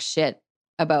talk shit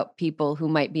about people who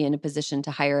might be in a position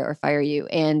to hire or fire you.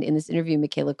 And in this interview,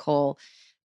 Michaela Cole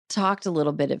talked a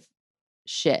little bit of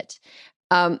shit.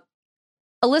 Alyssa,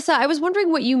 I was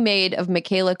wondering what you made of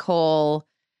Michaela Cole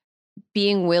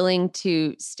being willing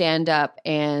to stand up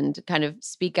and kind of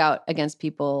speak out against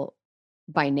people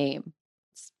by name.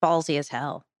 It's ballsy as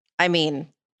hell. I mean,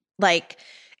 like,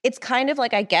 it's kind of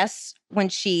like, I guess when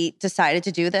she decided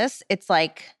to do this, it's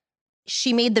like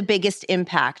she made the biggest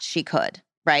impact she could,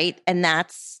 right? And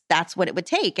that's what it would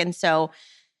take. And so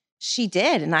she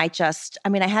did. And I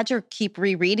had to keep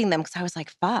rereading them because I was like,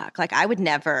 fuck, like I would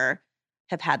never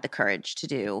have had the courage to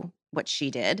do what she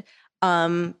did.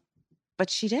 But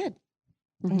she did.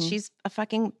 And she's a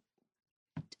fucking,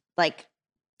 like,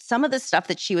 some of the stuff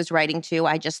that she was writing to,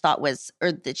 I just thought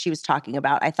that she was talking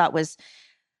about, I thought was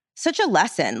such a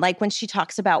lesson. Like when she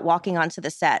talks about walking onto the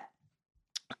set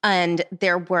and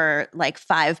there were like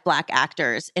 5 Black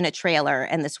actors in a trailer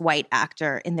and this white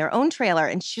actor in their own trailer.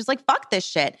 And she was like, fuck this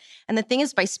shit. And the thing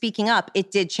is, by speaking up, it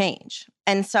did change.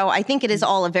 And so I think it is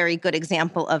all a very good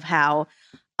example of how,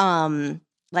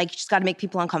 like, you just got to make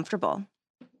people uncomfortable.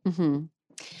 Mm-hmm.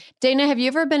 Dana, have you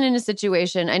ever been in a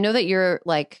situation, I know that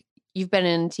you've been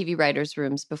in TV writers'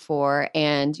 rooms before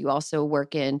and you also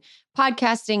work in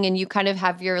podcasting and you kind of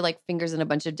have your like fingers in a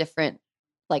bunch of different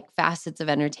like facets of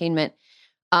entertainment.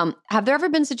 Have there ever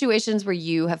been situations where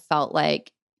you have felt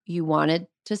like you wanted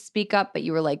to speak up, but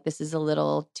you were like, this is a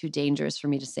little too dangerous for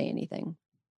me to say anything?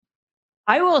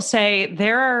 I will say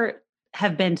there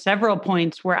have been several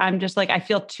points where I'm just like, I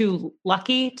feel too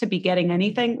lucky to be getting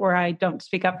anything where I don't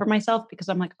speak up for myself because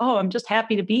I'm like, oh, I'm just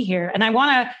happy to be here. And I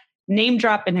want to name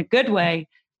drop in a good way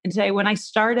and say, when I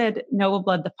started Noble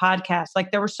Blood, the podcast,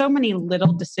 like there were so many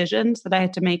little decisions that I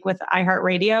had to make with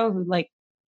iHeartRadio, who like,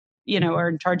 are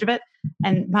in charge of it.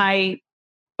 And my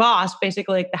boss,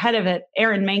 basically like the head of it,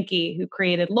 Erin Mankey, who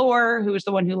created Lore, who was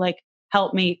the one who like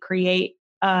helped me create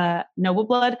Noble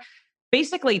Blood,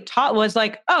 basically was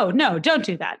like, oh, no, don't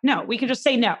do that. No, we can just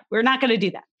say, no, we're not going to do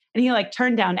that. And he like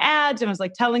turned down ads and was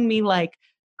like telling me like,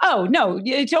 oh, no,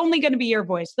 it's only going to be your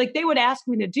voice. Like they would ask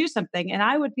me to do something and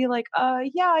I would be like,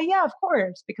 yeah, of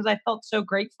course. Because I felt so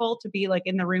grateful to be like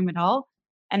in the room at all.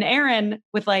 And Erin,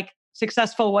 with like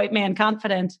successful white man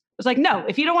confidence, was like, no,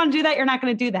 if you don't want to do that, you're not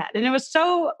going to do that. And it was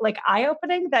so like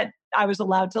eye-opening that I was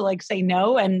allowed to like say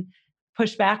no and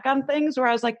push back on things where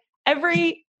I was like,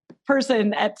 every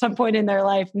person at some point in their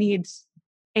life needs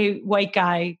a white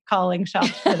guy calling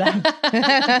shots for them. Teach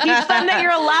them that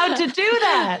you're allowed to do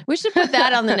that. We should put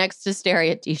that on the next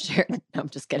Hysteria t-shirt. No, I'm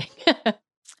just kidding.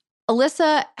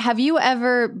 Alyssa, have you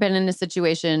ever been in a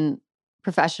situation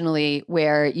professionally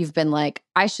where you've been like,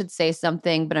 I should say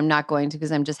something, but I'm not going to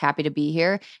because I'm just happy to be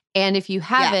here? And if you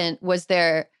haven't, was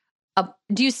there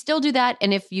do you still do that?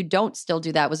 And if you don't still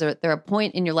do that, was there a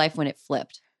point in your life when it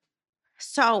flipped?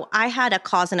 So I had a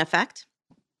cause and effect.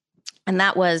 And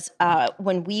that was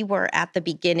when we were at the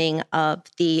beginning of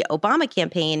the Obama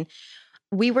campaign,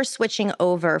 we were switching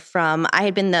over from, I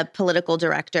had been the political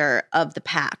director of the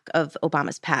PAC, of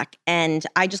Obama's PAC, and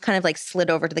I just kind of like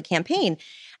slid over to the campaign.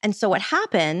 And so what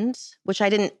happened, which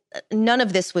none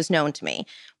of this was known to me.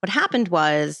 What happened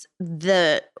was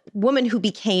the woman who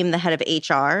became the head of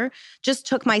HR just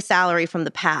took my salary from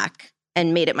the PAC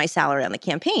and made it my salary on the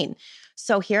campaign.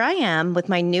 So here I am with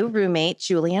my new roommate,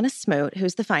 Juliana Smoot,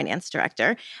 who's the finance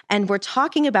director, and we're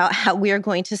talking about how we are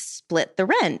going to split the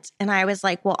rent. And I was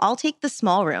like, well, I'll take the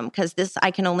small room because I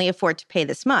can only afford to pay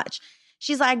this much.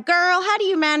 She's like, girl, how do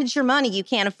you manage your money? You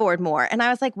can't afford more. And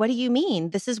I was like, what do you mean?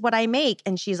 This is what I make.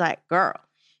 And she's like, girl,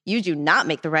 you do not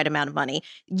make the right amount of money.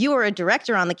 You are a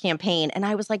director on the campaign. And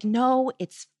I was like, no,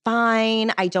 it's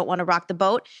fine. I don't want to rock the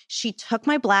boat. She took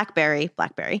my BlackBerry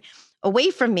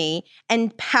away from me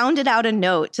and pounded out a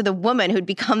note to the woman who'd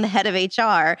become the head of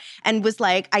HR and was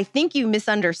like, I think you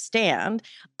misunderstand.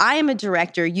 I am a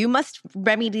director. You must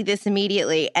remedy this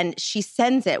immediately. And she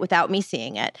sends it without me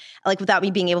seeing it, like without me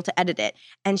being able to edit it.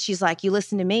 And she's like, you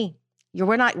listen to me.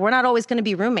 We're not always going to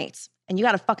be roommates. And you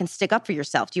got to fucking stick up for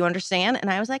yourself. Do you understand?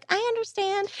 And I was like, I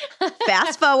understand.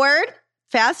 Fast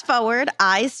forward.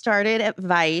 I started at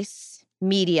Vice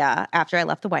Media after I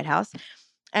left the White House.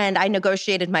 And I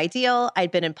negotiated my deal. I'd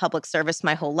been in public service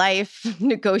my whole life.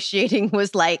 Negotiating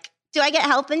was like, do I get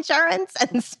health insurance?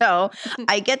 And so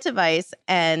I get to Vice,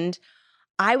 and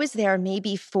I was there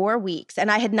maybe 4 weeks, and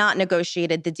I had not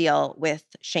negotiated the deal with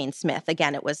Shane Smith.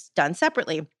 Again, it was done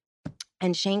separately.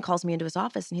 And Shane calls me into his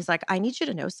office, and he's like, I need you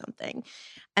to know something.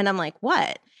 And I'm like,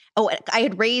 what? Oh, I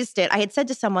had raised it. I had said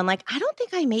to someone, like, I don't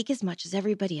think I make as much as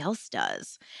everybody else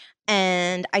does.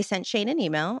 And I sent Shane an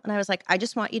email, and I was like, I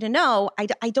just want you to know,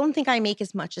 I don't think I make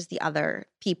as much as the other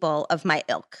people of my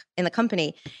ilk in the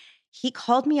company. He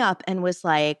called me up and was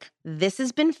like, this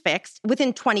has been fixed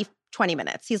within 20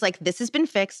 minutes. He's like, this has been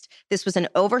fixed. This was an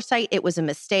oversight. It was a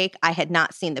mistake. I had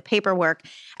not seen the paperwork,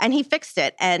 and he fixed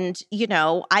it. And, you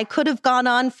know, I could have gone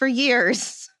on for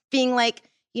years being like,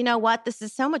 you know what? This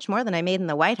is so much more than I made in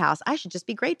the White House. I should just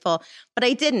be grateful. But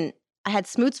I didn't. I had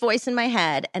Smoot's voice in my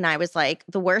head, and I was like,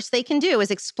 the worst they can do is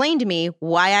explain to me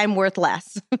why I'm worth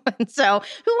less. And so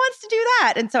who wants to do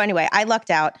that? And so anyway, I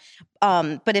lucked out.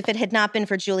 But if it had not been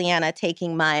for Juliana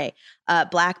taking my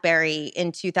BlackBerry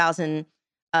in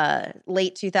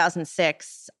late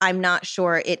 2006, I'm not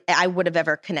sure I would have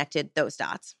ever connected those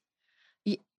dots.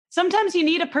 Sometimes you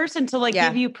need a person to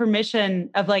give you permission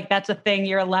of like, that's a thing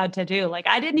you're allowed to do. Like,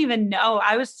 I didn't even know.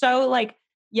 I was so like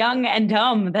young and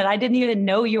dumb that I didn't even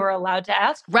know you were allowed to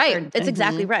ask. Right. It's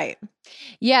exactly right.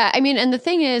 Yeah. I mean, and the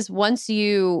thing is,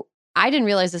 I didn't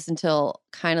realize this until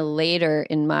kind of later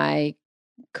in my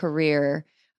career,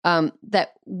 that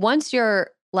once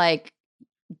you're like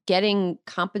getting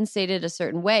compensated a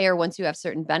certain way, or once you have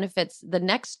certain benefits, the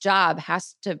next job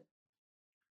has to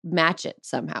match it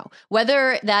somehow,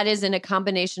 whether that is in a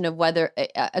combination of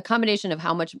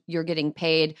how much you're getting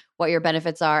paid, what your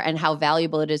benefits are, and how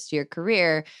valuable it is to your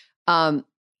career, and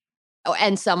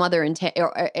some other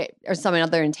some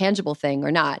other intangible thing or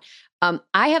not.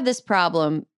 I have this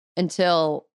problem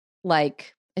until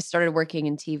like I started working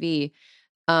in TV,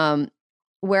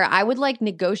 where I would like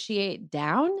negotiate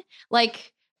down,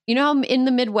 like, you know, how in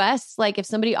the Midwest, like if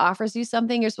somebody offers you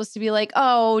something, you're supposed to be like,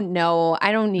 oh no,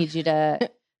 I don't need you to.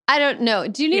 I don't know.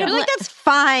 Do you need like that's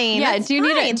fine? Yeah. That's do you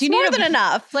fine. need? Do you more need than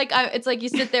enough? Like it's like you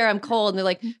sit there. I'm cold, and they're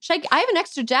like, I have an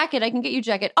extra jacket. I can get you a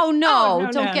jacket. Oh no,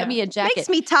 don't get me a jacket. Makes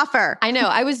me tougher. I know.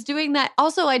 I was doing that.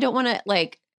 Also, I don't want to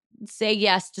like say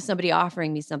yes to somebody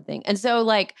offering me something, and so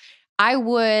like I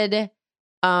would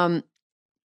either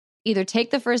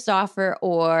take the first offer,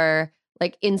 or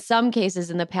like in some cases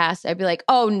in the past, I'd be like,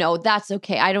 oh no, that's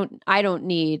okay. I don't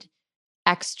need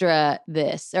extra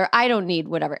this, or I don't need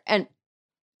whatever. And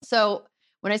so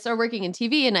when I started working in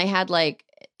TV and I had like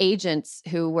agents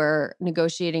who were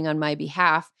negotiating on my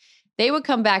behalf, they would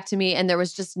come back to me and there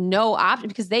was just no option,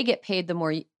 because they get paid the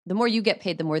more you get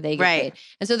paid, the more they get paid.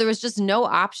 And so there was just no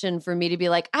option for me to be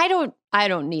like, I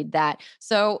don't need that.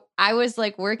 So I was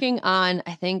like working on,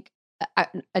 I think,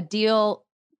 a deal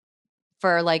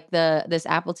for like this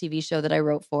Apple TV show that I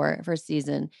wrote for a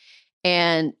season.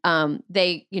 And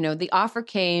they, you know, the offer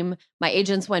came, my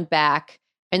agents went back,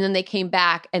 and then they came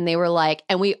back and they were like,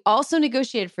 and we also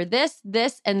negotiated for this,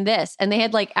 this, and this. And they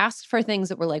had like asked for things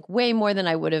that were like way more than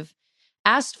I would have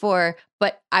asked for.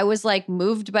 But I was like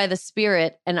moved by the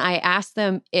spirit. And I asked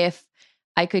them if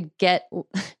I could get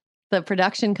the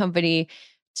production company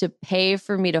to pay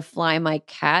for me to fly my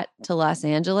cat to Los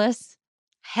Angeles.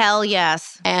 Hell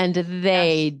yes. And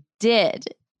they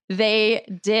did. They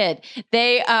did.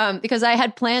 They, because I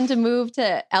had planned to move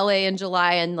to LA in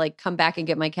July and like come back and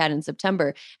get my cat in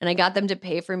September. And I got them to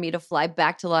pay for me to fly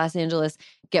back to Los Angeles,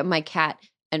 get my cat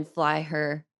and fly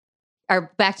her,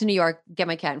 or back to New York, get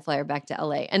my cat and fly her back to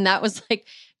LA. And that was like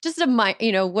just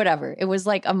whatever. It was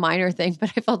like a minor thing,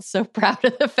 but I felt so proud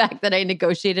of the fact that I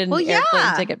negotiated an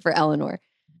airplane ticket for Eleanor.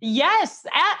 Yes.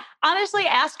 Honestly,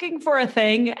 asking for a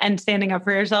thing and standing up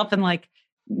for yourself and like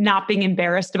not being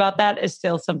embarrassed about that is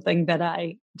still something that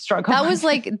I struggle with. That was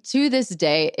like, to this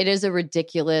day, it is a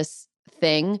ridiculous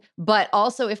thing. But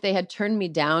also, if they had turned me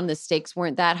down, the stakes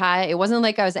weren't that high. It wasn't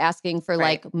like I was asking for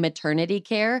like maternity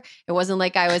care. It wasn't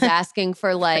like I was asking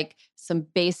for like some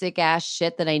basic ass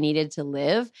shit that I needed to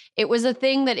live. It was a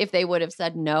thing that if they would have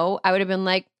said no, I would have been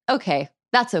like, okay,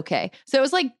 that's okay. So it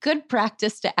was like good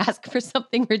practice to ask for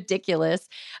something ridiculous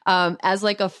as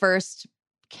like a first,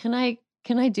 can I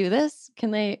do this?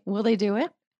 Will they do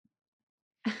it?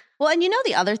 Well, and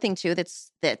the other thing too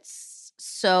that's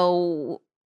so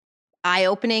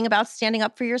eye-opening about standing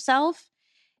up for yourself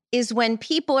is when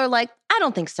people are like, I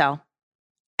don't think so.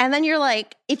 And then you're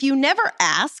like, if you never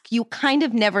ask, you kind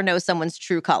of never know someone's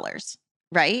true colors,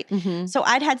 right? Mm-hmm. So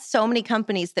I'd had so many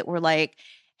companies that were like,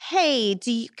 hey,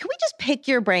 can we just pick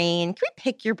your brain? Can we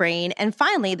pick your brain? And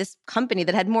finally, this company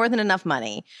that had more than enough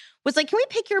money was like, can we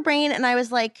pick your brain? And I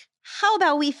was like, how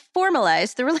about we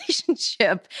formalize the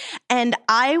relationship? And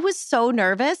I was so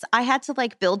nervous. I had to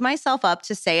like build myself up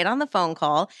to say it on the phone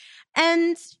call.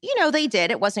 And, they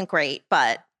did. It wasn't great,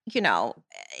 but,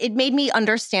 it made me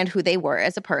understand who they were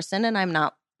as a person, and I'm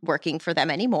not working for them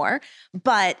anymore.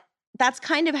 But that's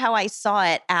kind of how I saw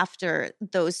it after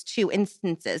those two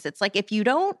instances. It's like, if you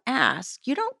don't ask,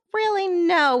 you don't really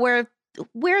know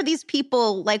where these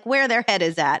people, like where their head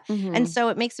is at. Mm-hmm. And so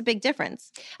it makes a big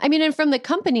difference. I mean, and from the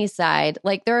company side,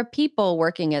 like there are people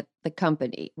working at the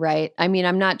company, right? I mean,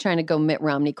 I'm not trying to go Mitt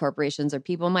Romney corporations or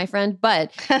people, my friend,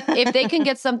 but if they can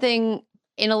get something,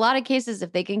 in a lot of cases,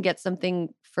 if they can get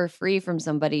something for free from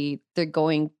somebody, they're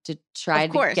going to try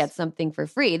to get something for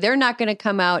free. They're not going to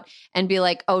come out and be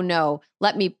like, oh no,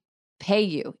 let me pay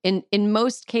you. In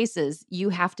most cases, you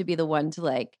have to be the one to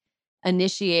like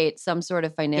initiate some sort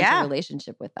of financial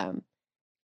relationship with them.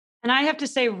 And I have to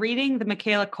say, reading the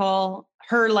Michaela Coel,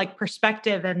 her like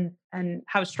perspective and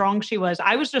how strong she was,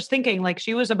 I was just thinking like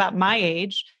she was about my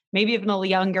age, maybe even a little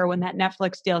younger when that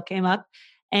Netflix deal came up.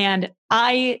 And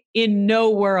I, in no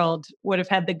world, would have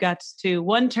had the guts to,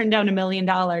 one, turn down $1 million,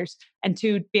 and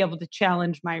two, be able to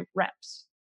challenge my reps.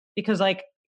 Because like,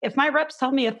 if my reps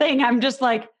tell me a thing, I'm just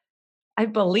like, I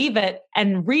believe it.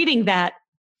 And reading that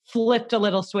flipped a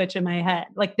little switch in my head.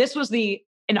 Like this was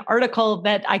an article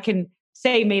that I can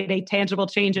say made a tangible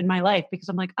change in my life, because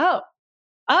I'm like, oh,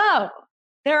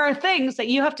 there are things that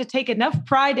you have to take enough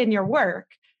pride in your work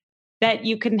that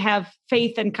you can have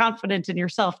faith and confidence in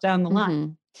yourself down the line.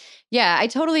 Mm-hmm. Yeah, I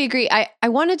totally agree. I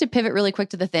wanted to pivot really quick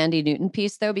to the Thandie Newton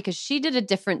piece, though, because she did a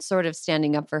different sort of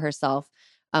standing up for herself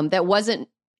that wasn't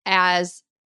as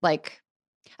like,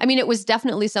 I mean, it was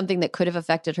definitely something that could have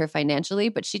affected her financially,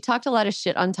 but she talked a lot of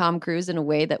shit on Tom Cruise in a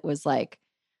way that was like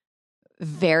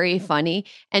very funny.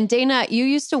 And Dana, you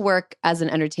used to work as an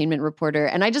entertainment reporter,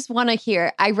 and I just want to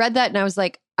hear, I read that and I was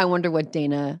like, I wonder what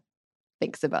Dana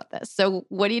thinks about this. So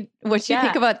what do you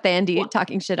think about Thandie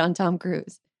talking shit on Tom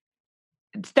Cruise?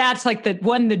 That's like the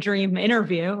dream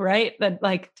interview, right? That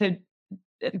like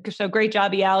so great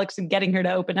job, Alex, in getting her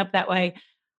to open up that way.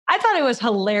 I thought it was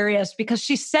hilarious because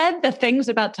she said the things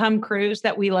about Tom Cruise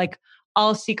that we like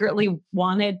all secretly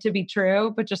wanted to be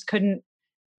true, but just couldn't.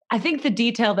 I think the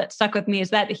detail that stuck with me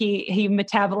is that he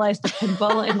metabolized a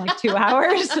pimple in like 2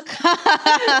 hours.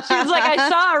 She was like, I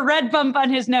saw a red bump on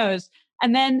his nose.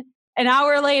 And then an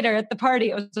hour later at the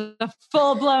party, it was a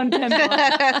full-blown pimple.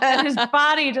 And his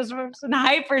body just was in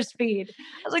hyperspeed.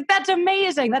 I was like, that's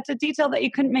amazing. That's a detail that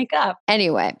you couldn't make up.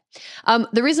 Anyway,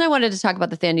 the reason I wanted to talk about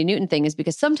the Thandie Newton thing is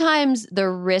because sometimes the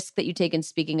risk that you take in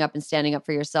speaking up and standing up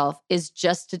for yourself is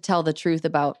just to tell the truth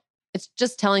about, it's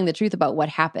just telling the truth about what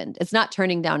happened. It's not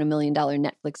turning down $1 million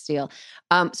Netflix deal.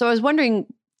 So I was wondering,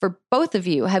 for both of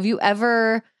you, have you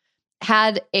ever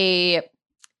had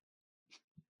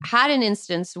an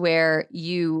instance where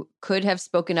you could have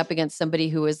spoken up against somebody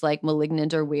who was like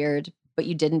malignant or weird, but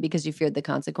you didn't because you feared the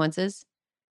consequences?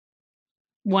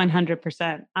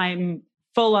 100%. I'm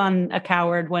full on a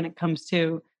coward when it comes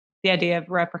to the idea of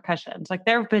repercussions. Like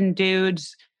there have been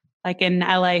dudes like in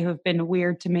LA who've been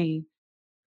weird to me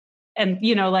and,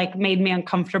 like made me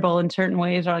uncomfortable in certain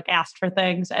ways or like asked for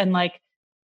things. And like,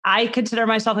 I consider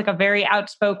myself like a very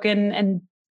outspoken and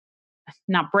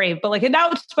not brave, but like an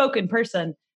outspoken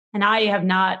person. And I have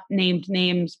not named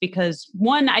names because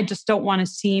one, I just don't want to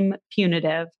seem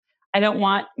punitive. I don't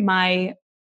want my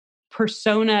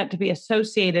persona to be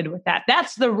associated with that.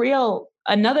 That's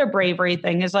another bravery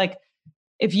thing is like,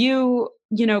 if you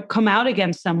come out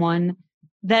against someone,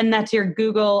 then that's your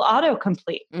Google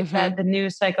autocomplete. Mm-hmm. If the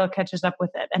news cycle catches up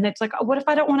with it. And it's like, what if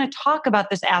I don't want to talk about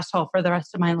this asshole for the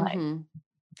rest of my life? Mm-hmm.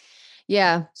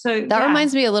 Yeah. So that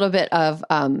reminds me a little bit of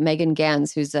Megan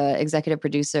Gans, who's an executive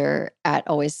producer at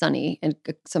Always Sunny and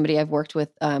somebody I've worked with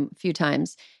a few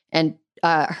times, and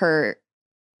her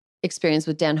experience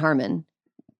with Dan Harmon.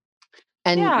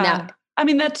 And now, I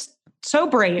mean, that's so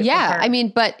brave. Yeah. I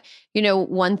mean, but,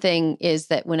 one thing is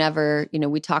that whenever,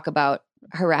 we talk about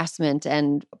harassment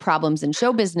and problems in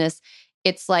show business,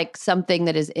 it's like something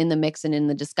that is in the mix and in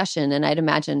the discussion. And I'd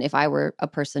imagine if I were a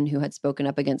person who had spoken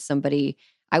up against somebody,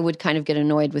 I would kind of get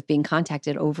annoyed with being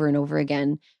contacted over and over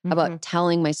again about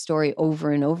telling my story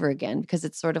over and over again, because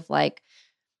it's sort of like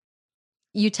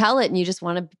you tell it and you just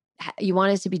want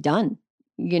it to be done,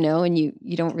 and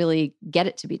you don't really get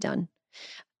it to be done.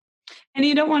 And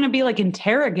you don't want to be like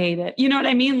interrogated. You know what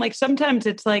I mean? Like sometimes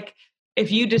it's like, if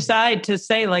you decide to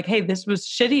say like, hey, this was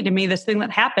shitty to me, this thing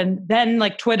that happened, then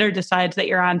like Twitter decides that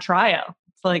you're on trial.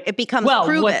 It's like, it becomes, well,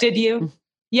 prove what it. did you?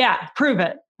 Yeah, prove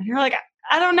it. And you're like,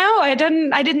 I don't know. I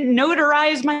didn't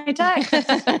notarize my text.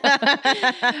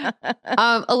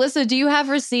 Alyssa, do you have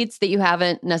receipts that you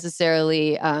haven't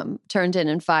necessarily turned in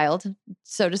and filed,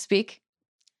 so to speak?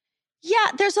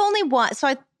 Yeah, there's only one.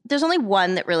 There's only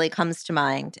one that really comes to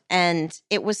mind. And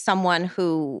it was someone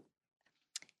who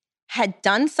had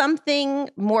done something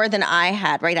more than I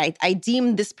had, right? I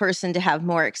deemed this person to have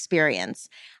more experience.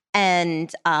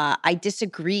 And I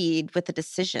disagreed with the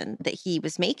decision that he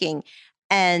was making.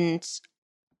 And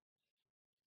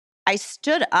I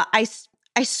stood up, I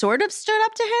sort of stood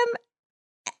up to him,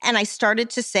 and I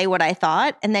started to say what I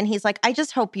thought. And then he's like, I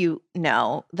just hope you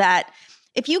know that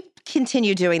if you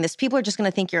continue doing this, people are just going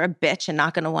to think you're a bitch and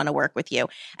not going to want to work with you.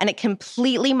 And it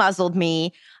completely muzzled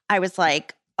me. I was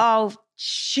like, oh,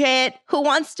 shit, who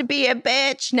wants to be a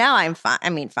bitch? Now I'm fine. I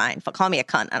mean, fine. Call me a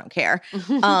cunt. I don't care.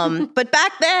 But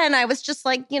back then I was just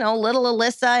like, little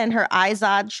Alyssa in her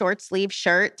Izod short sleeve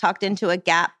shirt tucked into a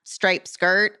Gap striped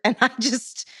skirt. And I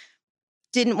just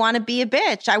didn't want to be a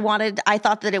bitch. I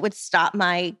thought that it would stop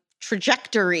my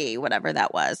trajectory, whatever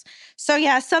that was. So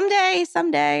yeah, someday,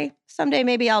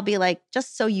 maybe I'll be like,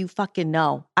 just so you fucking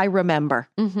know, I remember.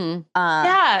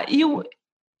 Yeah,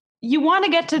 you want to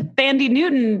get to Thandie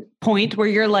Newton point where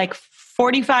you're like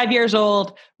 45 years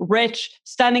old, rich,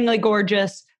 stunningly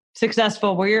gorgeous,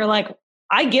 successful, where you're like,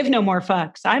 I give no more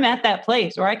fucks. I'm at that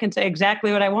place where I can say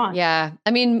exactly what I want. Yeah.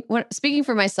 I mean, speaking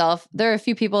for myself, there are a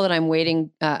few people that I'm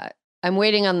waiting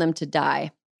on them to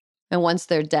die. And once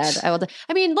they're dead, I will die.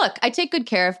 I mean, look, I take good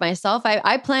care of myself.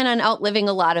 I plan on outliving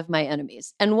a lot of my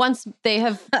enemies. And once they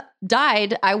have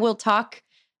died, I will talk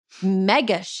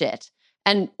mega shit.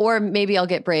 Or maybe I'll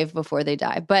get brave before they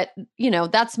die. But,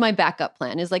 that's my backup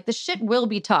plan, is like the shit will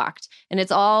be talked. And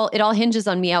it all hinges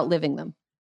on me outliving them.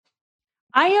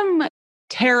 I am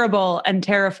terrible and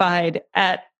terrified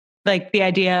at like the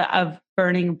idea of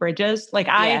burning bridges. Like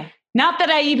not that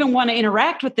I even want to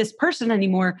interact with this person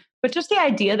anymore, but just the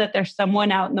idea that there's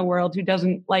someone out in the world who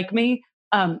doesn't like me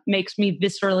makes me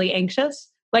viscerally anxious.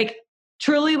 Like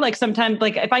truly, like sometimes,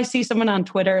 like if I see someone on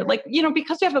Twitter, like,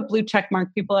 because you have a blue check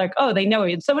mark, people are like, oh, they know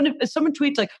you. And if someone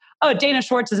tweets like, oh, Dana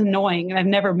Schwartz is annoying and I've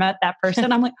never met that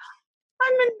person, I'm like,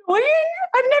 I'm annoying?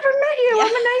 I've never met you.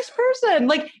 I'm a nice person.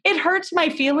 Like it hurts my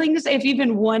feelings if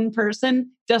even one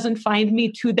person doesn't find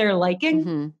me to their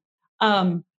liking.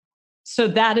 So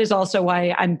that is also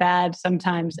why I'm bad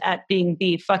sometimes at being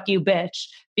the fuck you bitch,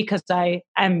 because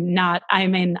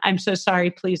I'm so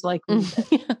sorry, please like me.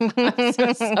 I'm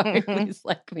so sorry, please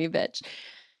like me, bitch.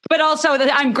 But also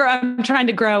that I'm trying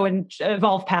to grow and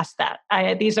evolve past that.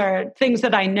 These are things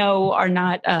that I know are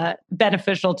not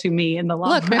beneficial to me in the long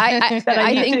run. Look,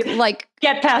 I think like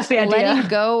get past the idea. Letting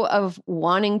go of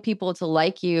wanting people to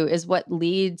like you is what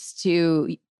leads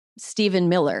to Stephen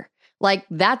Miller. Like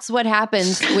that's what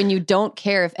happens when you don't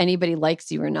care if anybody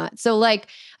likes you or not. So like,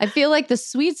 I feel like the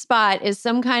sweet spot is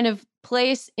some kind of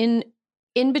place in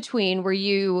between where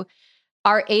you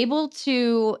are able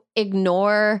to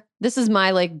ignore, this is my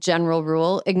like general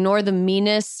rule, ignore the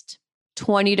meanest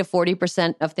 20 to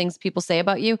 40% of things people say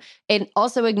about you, and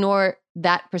also ignore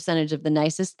that percentage of the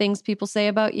nicest things people say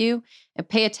about you, and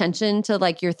pay attention to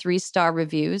like your 3-star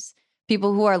reviews,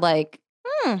 people who are like,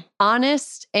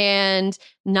 honest and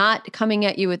not coming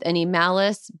at you with any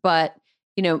malice, but,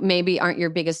 maybe aren't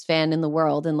your biggest fan in the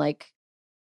world, and like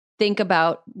think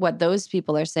about what those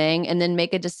people are saying and then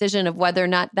make a decision of whether or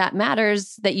not that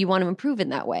matters, that you want to improve in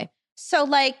that way. So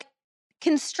like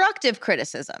constructive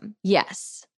criticism.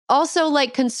 Yes. Also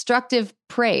like constructive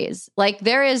praise. Like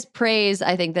there is praise,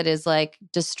 I think, that is like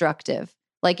destructive.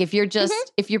 Like if you're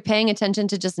just, if you're paying attention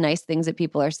to just nice things that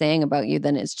people are saying about you,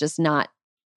 then it's just not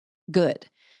good.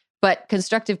 But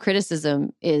constructive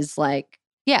criticism is like,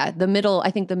 the middle,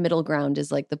 I think the middle ground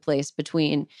is like the place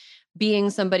between being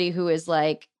somebody who is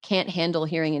like, can't handle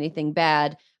hearing anything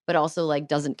bad, but also like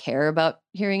doesn't care about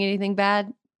hearing anything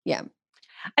bad. Yeah.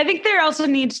 I think there also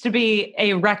needs to be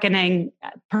a reckoning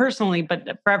personally,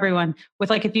 but for everyone, with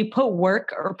like if you put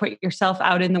work or put yourself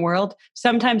out in the world,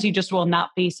 sometimes you just will not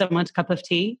be someone's cup of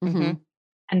tea. Mm-hmm.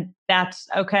 And that's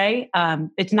okay.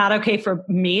 It's not okay for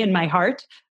me and my heart,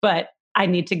 but I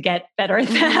need to get better at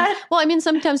that. Well, I mean,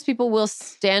 sometimes people will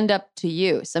stand up to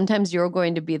you. Sometimes you're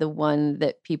going to be the one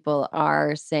that people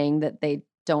are saying that they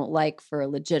don't like for a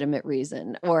legitimate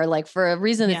reason, or like for a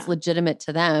reason that's legitimate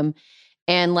to them.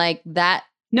 And like that.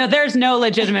 No, there's no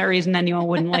legitimate reason anyone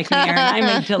wouldn't like me, Erin. I'm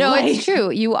a delight. No, it's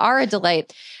true. You are a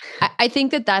delight. I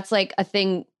think that that's like a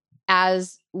thing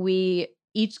as we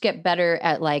each get better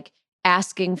at like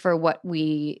asking for what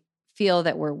we feel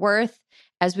that we're worth,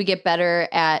 as we get better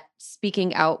at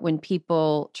speaking out when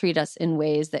people treat us in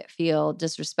ways that feel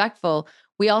disrespectful,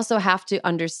 we also have to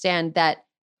understand that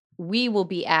we will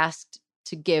be asked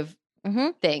to give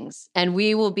things, and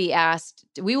we will be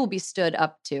stood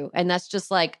up to. And that's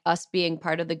just like us being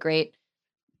part of the great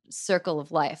circle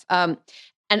of life. And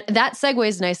that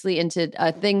segues nicely into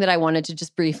a thing that I wanted to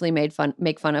just briefly make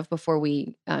fun of before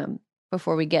we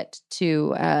get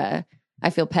to I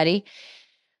Feel Petty.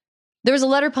 There was a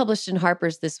letter published in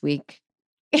Harper's this week.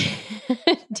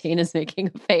 Dana's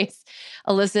making a face.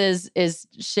 Alyssa is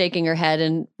shaking her head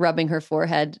and rubbing her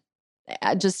forehead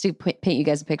just to paint you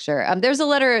guys a picture. There's a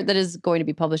letter that is going to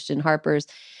be published in Harper's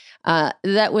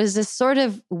that was this sort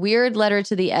of weird letter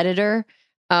to the editor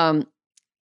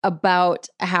about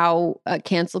how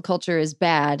cancel culture is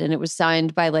bad. And it was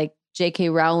signed by like J.K.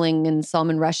 Rowling and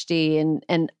Salman Rushdie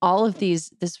and all of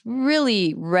this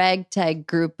really ragtag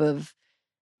group of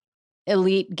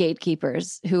elite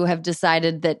gatekeepers who have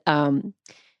decided that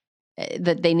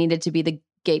that they needed to be the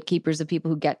gatekeepers of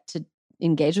people who get to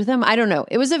engage with them. I don't know.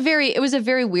 It was a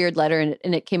very weird letter,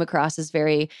 and it came across as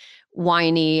very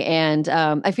whiny. And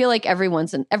I feel like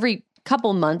every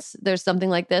couple months there's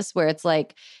something like this where it's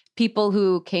like people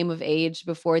who came of age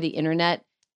before the internet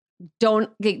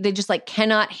they just like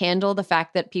cannot handle the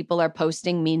fact that people are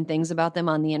posting mean things about them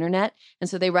on the internet. And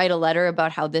so they write a letter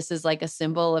about how this is like a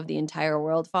symbol of the entire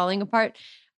world falling apart.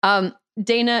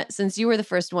 Dana, since you were the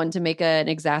first one to make an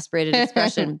exasperated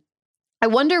expression, I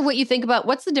wonder what you think about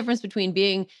what's the difference between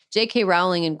being J.K.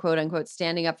 Rowling and quote unquote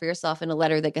standing up for yourself in a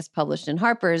letter that gets published in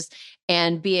Harper's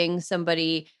and being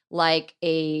somebody like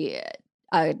a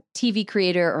TV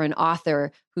creator or an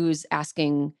author who's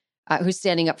standing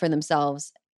up for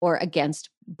themselves or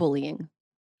against bullying.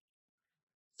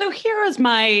 So here is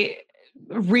my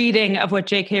reading of what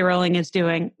J.K. Rowling is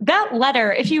doing. That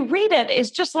letter, if you read it,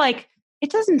 is just like, it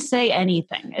doesn't say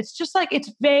anything. It's just like,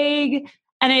 it's vague.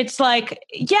 And it's like,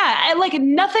 like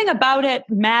nothing about it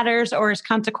matters or is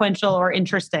consequential or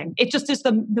interesting. It just is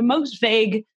the most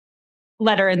vague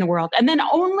letter in the world. And then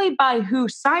only by who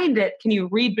signed it can you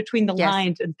read between the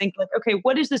lines and think like, okay,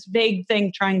 what is this vague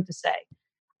thing trying to say?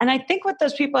 And I think what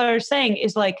those people are saying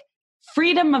is like,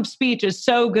 freedom of speech is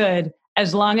so good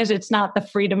as long as it's not the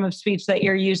freedom of speech that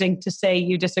you're using to say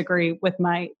you disagree with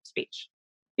my speech.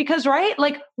 Because, right,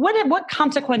 like what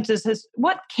consequences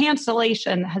what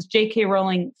cancellation has J.K.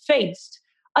 Rowling faced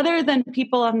other than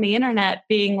people on the internet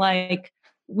being like,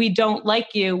 we don't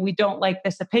like you, we don't like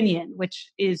this opinion,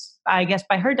 which is, I guess,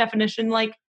 by her definition,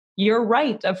 like your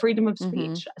right of freedom of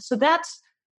speech. So that's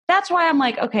why I'm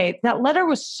like, okay, that letter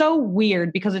was so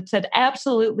weird because it said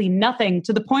absolutely nothing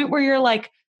to the point where you're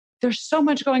like, there's so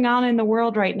much going on in the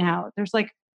world right now. There's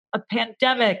like a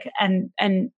pandemic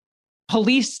and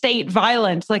police state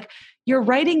violence. Like you're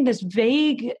writing this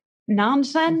vague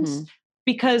nonsense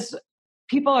because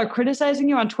people are criticizing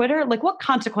you on Twitter. Like what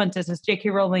consequences has J.K.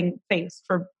 Rowling faced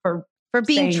for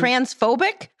being saying,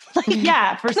 transphobic?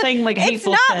 Like, for saying like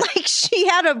hateful It's not shit. like she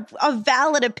had a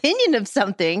valid opinion of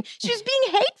something. She was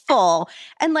being hateful.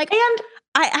 And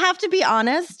I have to be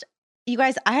honest, you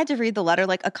guys, I had to read the letter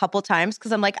like a couple times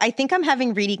because I'm like, I think I'm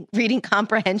having reading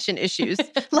comprehension issues.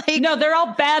 Like, no, they're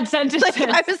all bad sentences. Like,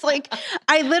 I was like,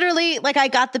 I literally I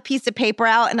got the piece of paper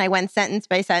out and I went sentence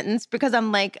by sentence because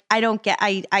I'm like, I don't get,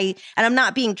 and I'm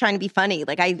not trying to be funny.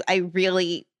 Like I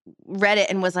really read it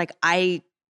and was like, I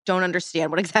don't understand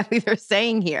what exactly they're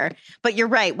saying here. But you're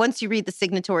right. Once you read the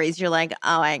signatories, you're like,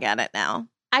 oh, I get it now.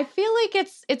 I feel like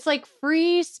it's like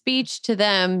free speech to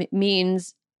them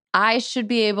means I should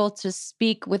be able to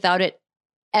speak without it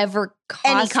ever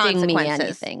costing me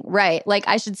anything. Right. Like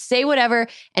I should say whatever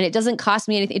and it doesn't cost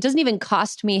me anything. It doesn't even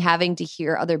cost me having to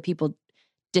hear other people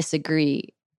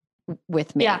disagree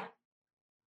with me. Yeah.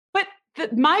 But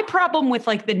my problem with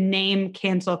like the name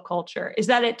cancel culture is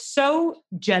that it's so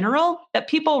general that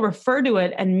people refer to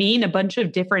it and mean a bunch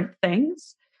of different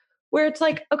things where it's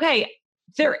like, okay,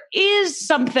 there is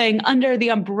something under the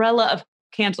umbrella of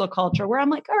cancel culture where I'm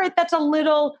like, all right, that's a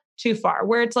little too far,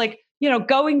 where it's like,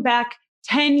 going back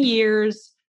 10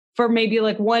 years for maybe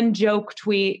like one joke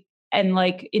tweet and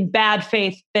like in bad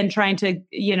faith, then trying to,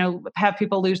 have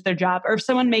people lose their job. Or if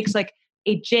someone makes like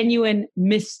a genuine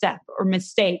misstep or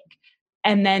mistake,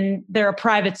 and then they're a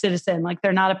private citizen, like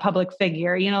they're not a public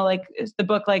figure, like is the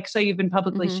book, like, So You've Been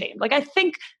Publicly Shamed. Like, I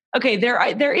think, okay,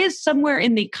 there is somewhere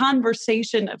in the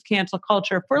conversation of cancel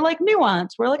culture for like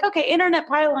nuance. We're like, okay, internet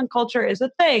pylon culture is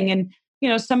a thing. And,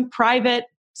 some private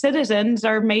citizens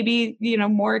are maybe,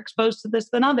 more exposed to this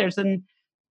than others.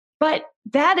 But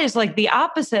that is like the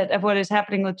opposite of what is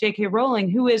happening with J.K.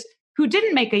 Rowling, who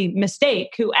didn't make a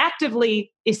mistake, who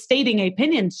actively is stating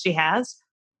opinions she has,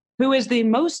 who is the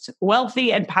most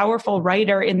wealthy and powerful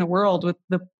writer in the world with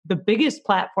the biggest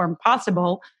platform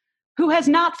possible, who has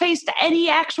not faced any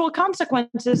actual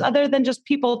consequences other than just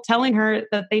people telling her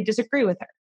that they disagree with her.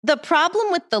 The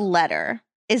problem with the letter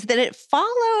is that it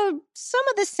followed some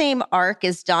of the same arc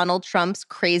as Donald Trump's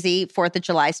crazy 4th of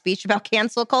July speech about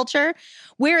cancel culture,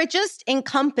 where it just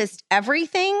encompassed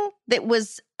everything that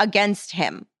was against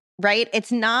him, right?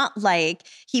 It's not like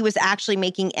he was actually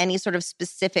making any sort of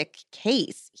specific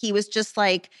case. He was just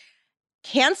like,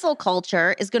 cancel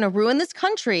culture is going to ruin this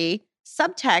country,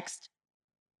 subtext,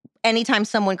 anytime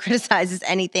someone criticizes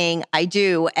anything I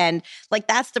do. And like,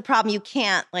 that's the problem. You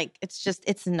can't, like,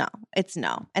 it's no.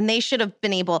 And they should have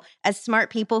been able, as smart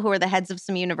people who are the heads of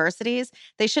some universities,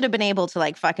 they should have been able to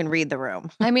like fucking read the room.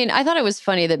 I mean, I thought it was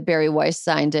funny that Barry Weiss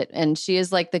signed it, and she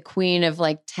is like the queen of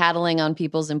like tattling on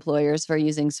people's employers for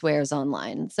using swears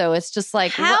online. So it's just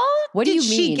like, what do you mean?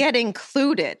 Did she get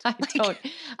included? I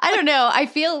don't know. I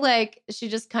feel like she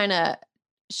just kind of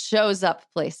shows up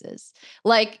places.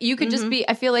 Like, you could just be,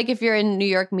 I feel like if you're in New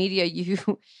York media,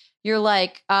 you're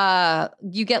like,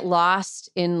 you get lost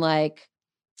in like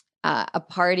a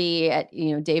party at,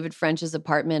 David French's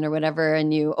apartment or whatever,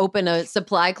 and you open a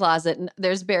supply closet and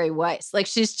there's Barry Weiss. Like,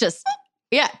 she's just,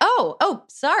 yeah. Oh,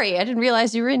 sorry. I didn't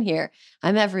realize you were in here.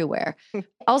 I'm everywhere.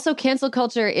 Also, cancel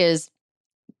culture is,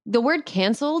 the word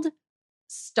canceled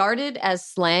started as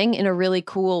slang in a really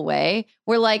cool way.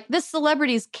 We're like, this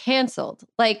celebrity's canceled.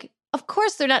 Like, of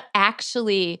course they're not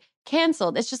actually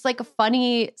canceled. It's just like a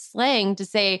funny slang to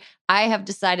say, I have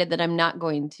decided that I'm not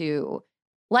going to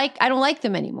I don't like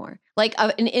them anymore. Like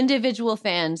an individual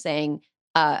fan saying,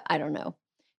 I don't know,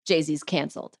 Jay-Z's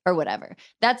canceled or whatever.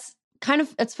 That's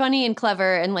it's funny and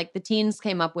clever. And like the teens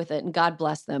came up with it, and God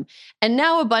bless them. And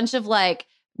now a bunch of like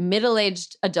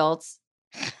middle-aged adults,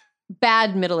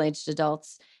 bad middle-aged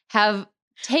adults, have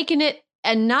taken it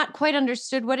and not quite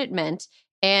understood what it meant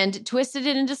and twisted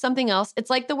it into something else. It's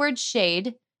like the word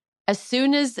shade. As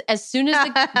soon as the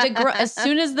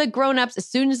grown-ups, as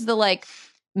soon as the like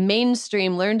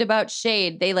mainstream learned about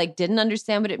shade, they like didn't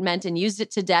understand what it meant and used it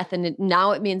to death, and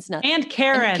now it means nothing. And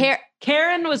Karen.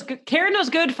 Karen was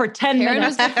good for 10 minutes. Karen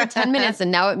was good for 10 minutes, and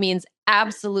now it means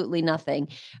absolutely nothing.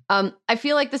 I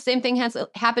feel like the same thing has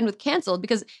happened with canceled,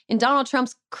 because in Donald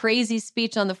Trump's crazy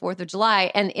speech on the 4th of July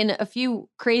and in a few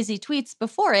crazy tweets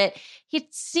before it, he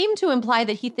seemed to imply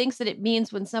that he thinks that it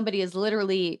means when somebody is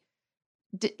literally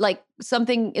like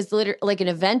something is literally like an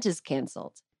event is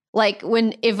canceled. Like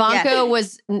when Ivanka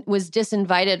was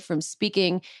disinvited from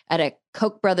speaking at a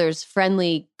Koch brothers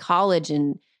friendly college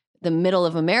in the middle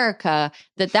of America,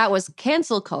 that was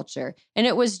cancel culture. And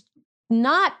it was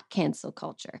not cancel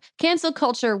culture. Cancel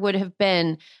culture would have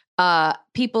been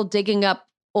people digging up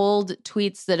old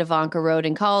tweets that Ivanka wrote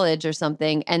in college or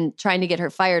something and trying to get her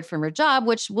fired from her job,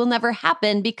 which will never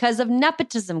happen because of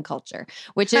nepotism culture,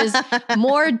 which is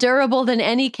more durable than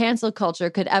any cancel culture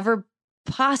could ever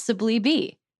possibly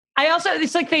be.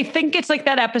 It's like they think it's like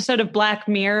that episode of Black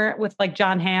Mirror with like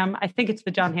John Hamm. I think it's the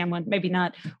John Hamm one, maybe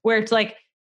not, where it's like,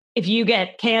 if you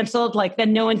get canceled, like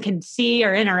then no one can see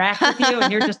or interact with you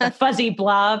and you're just a fuzzy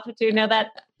blob. Do you know that?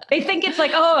 They think it's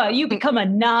like, oh, you become a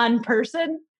non-person.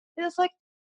 And it's like,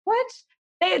 what?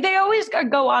 They always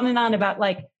go on and on about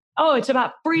like, oh, it's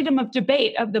about freedom of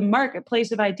debate of the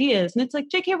marketplace of ideas. And it's like,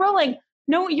 J.K. Rowling,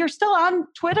 no, you're still on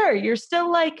Twitter. You're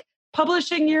still like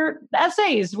publishing your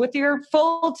essays with your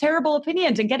full terrible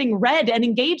opinions and getting read and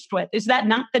engaged with. Is that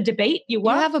not the debate you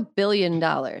want? You have $1 billion.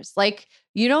 Like,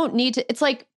 you don't need to, it's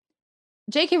like,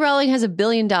 J.K. Rowling has $1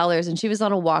 billion, and she was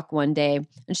on a walk one day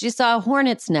and she saw a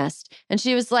hornet's nest and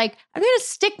she was like, I'm going to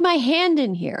stick my hand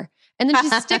in here. And then she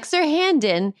sticks her hand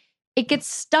in, it gets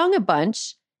stung a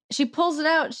bunch. She pulls it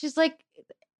out. She's like,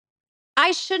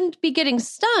 I shouldn't be getting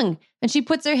stung. And she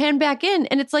puts her hand back in,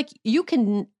 and it's like, you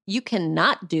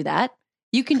cannot do that.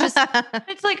 You can just,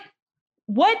 it's like,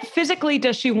 what physically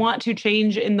does she want to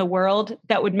change in the world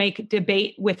that would make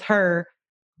debate with her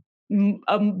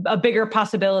a bigger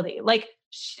possibility. Like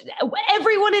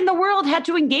everyone in the world had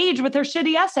to engage with her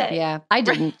shitty essay. Yeah, I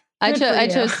didn't. I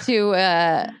chose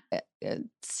to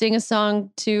sing a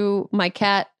song to my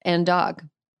cat and dog.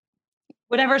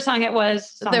 Whatever song it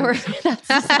was. That's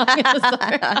the song in the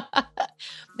song.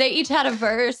 They each had a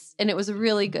verse, and it was a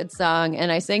really good song.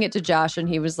 And I sang it to Josh, and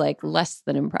he was like less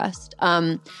than impressed.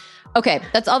 Okay,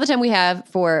 that's all the time we have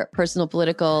for personal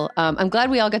political. I'm glad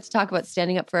we all got to talk about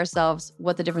standing up for ourselves,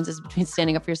 what the difference is between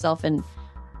standing up for yourself and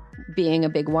being a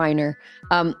big whiner.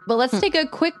 But let's take a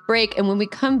quick break. And when we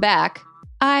come back,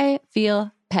 I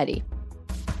feel petty.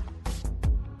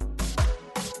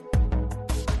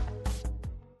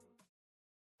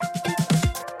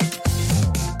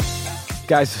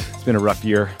 Guys, it's been a rough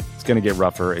year. It's going to get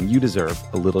rougher, and you deserve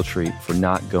a little treat for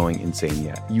not going insane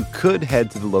yet. You could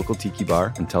head to the local tiki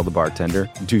bar and tell the bartender,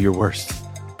 do your worst.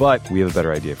 But we have a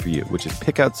better idea for you, which is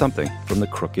pick out something from the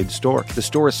Crooked store. The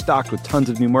store is stocked with tons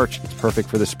of new merch. It's perfect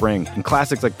for the spring. And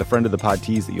classics like the Friend of the Pod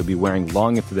tees that you'll be wearing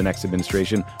long into the next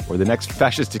administration or the next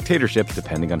fascist dictatorship,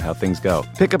 depending on how things go.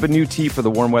 Pick up a new tee for the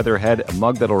warm weather ahead, a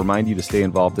mug that'll remind you to stay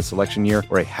involved this election year,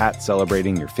 or a hat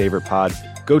celebrating your favorite pod.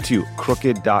 Go to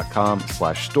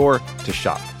crooked.com/store to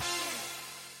shop.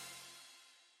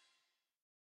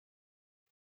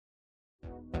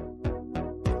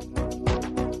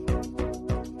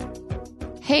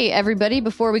 Hey, everybody,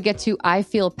 before we get to I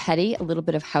Feel Petty, a little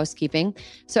bit of housekeeping.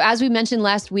 So as we mentioned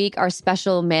last week, our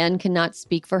special Man Cannot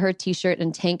Speak for Her t-shirt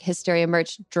and Tank Hysteria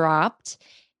merch dropped,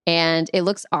 and it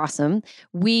looks awesome.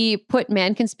 We put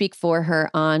Man Can Speak for Her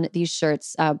on these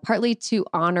shirts, partly to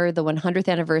honor the 100th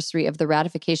anniversary of the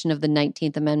ratification of the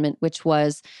 19th Amendment, which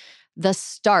was the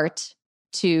start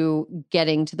to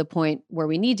getting to the point where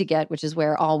we need to get, which is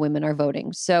where all women are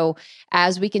voting. So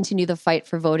as we continue the fight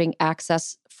for voting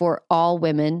access for all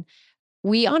women,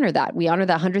 we honor that. We honor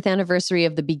the 100th anniversary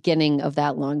of the beginning of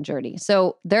that long journey.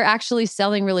 So they're actually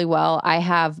selling really well. I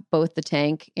have both the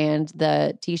tank and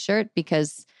the t-shirt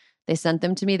because they sent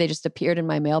them to me. They just appeared in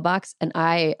my mailbox, and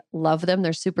I love them.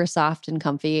 They're super soft and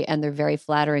comfy, and they're very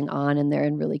flattering on, and they're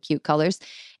in really cute colors.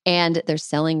 And they're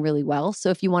selling really well. So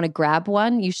if you want to grab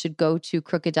one, you should go to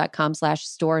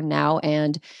crooked.com/store now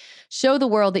and show the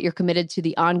world that you're committed to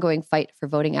the ongoing fight for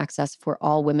voting access for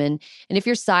all women. And if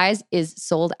your size is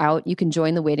sold out, you can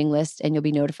join the waiting list and you'll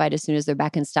be notified as soon as they're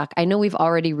back in stock. I know we've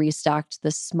already restocked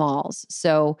the smalls.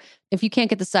 So if you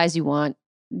can't get the size you want,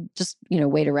 just,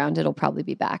 wait around. It'll probably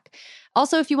be back.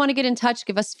 Also, if you want to get in touch,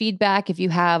 give us feedback. If you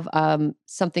have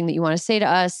something that you want to say to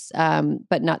us,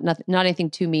 but not anything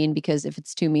too mean, because if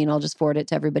it's too mean, I'll just forward it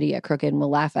to everybody at Crooked and we'll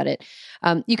laugh at it.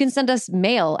 You can send us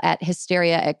mail at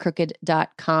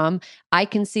hysteria@crooked.com. I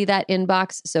can see that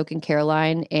inbox. So can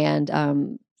Caroline.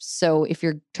 And so if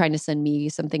you're trying to send me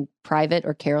something private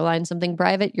or Caroline something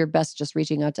private, you're best just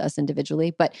reaching out to us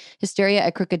individually. But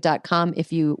hysteria@crooked.com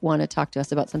if you want to talk to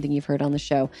us about something you've heard on the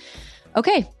show.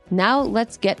 Okay, now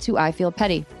let's get to I Feel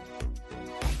Petty.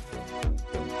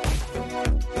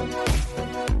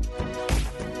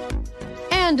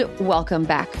 And welcome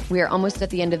back. We are almost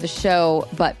at the end of the show,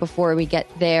 but before we get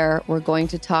there, we're going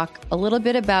to talk a little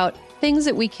bit about things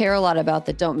that we care a lot about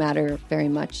that don't matter very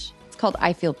much. It's called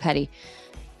I Feel Petty.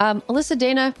 Alyssa,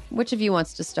 Dana, which of you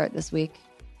wants to start this week?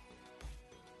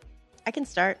 I can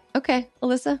start. Okay,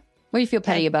 Alyssa, what do you feel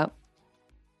petty about?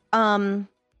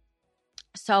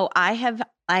 So I have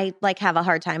a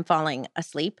hard time falling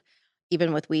asleep,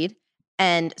 even with weed.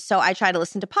 And so I try to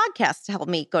listen to podcasts to help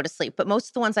me go to sleep. But most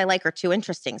of the ones I like are too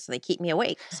interesting, so they keep me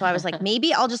awake. So I was like,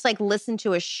 maybe I'll just listen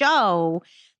to a show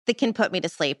that can put me to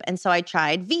sleep. And so I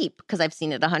tried Veep because I've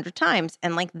seen it 100 times.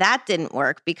 And that didn't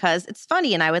work because it's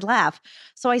funny and I would laugh.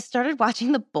 So I started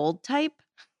watching The Bold Type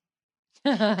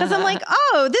because I'm like,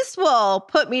 oh, this will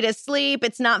put me to sleep.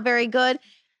 It's not very good.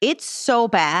 It's so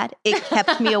bad. It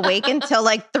kept me awake until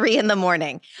 3 a.m.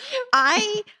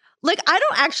 I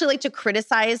don't actually like to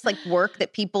criticize work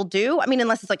that people do. I mean,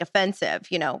 unless it's offensive,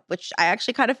 which I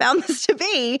actually kind of found this to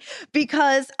be,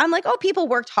 because I'm like, oh, people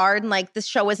worked hard and this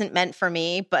show isn't meant for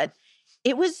me. But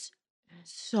it was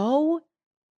so,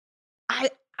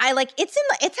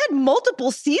 it's had multiple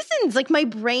seasons. My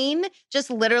brain just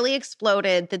literally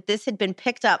exploded that this had been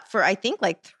picked up for, I think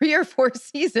 3 or 4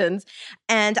 seasons.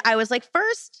 And I was like,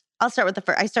 first, I started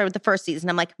with the first season.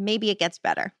 I'm like, maybe it gets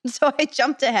better. So I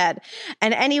jumped ahead.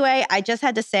 And anyway, I just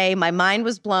had to say my mind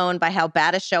was blown by how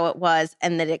bad a show it was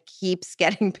and that it keeps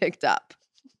getting picked up.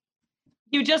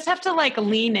 You just have to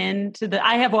lean into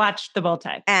I have watched The Bold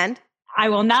Type. And? I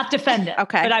will not defend it.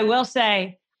 Okay. But I will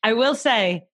say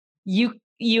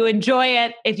you enjoy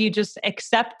it if you just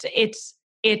accept its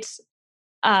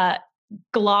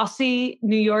glossy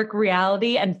New York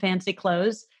reality and fancy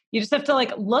clothes. You just have to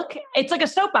like look. It's like a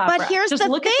soap opera. But here's just the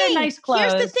look thing. At their nice clothes.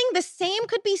 Here's the thing. The same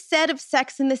could be said of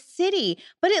Sex and the City,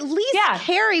 but at least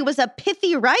Carrie was a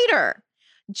pithy writer.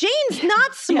 Jane's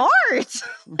not smart.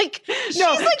 Like,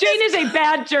 no, Jane is a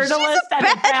bad journalist and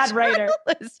a bad writer.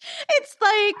 It's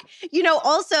like, you know,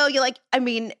 also you're like, I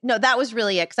mean, no, that was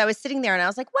really it. Cause I was sitting there and I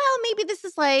was like, well, maybe this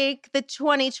is like the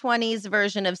 2020s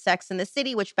version of Sex and the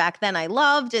City, which back then I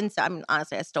loved. And so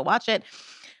honestly, I still watch it.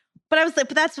 But I was like,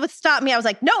 but that's what stopped me. I was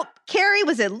like, nope, Carrie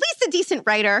was at least a decent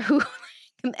writer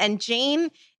and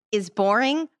Jane is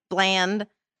boring, bland,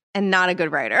 and not a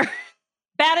good writer.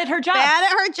 Bad at her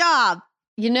job.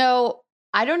 You know,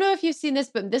 I don't know if you've seen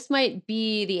this, but this might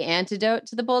be the antidote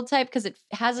to the Bold Type because it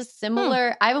has a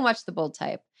similar. I haven't watched the Bold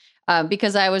Type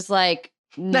because I was like,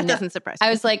 that doesn't surprise me.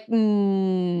 I was like,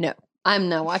 no, I'm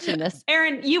not watching this.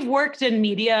 Erin, you've worked in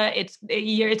media. It's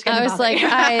gonna I was like,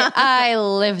 I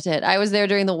lived it. I was there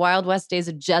during the Wild West days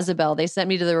of Jezebel. They sent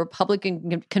me to the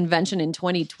Republican convention in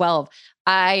 2012.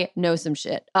 I know some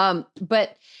shit.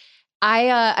 But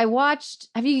I watched.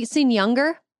 Have you seen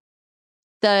Younger?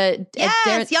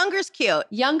 Yes, Younger's cute.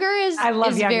 Younger is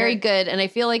very good. And I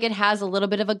feel like it has a little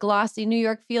bit of a glossy New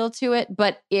York feel to it,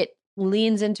 but it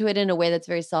leans into it in a way that's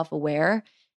very self-aware.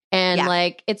 And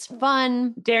like, it's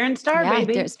fun. Darren Star,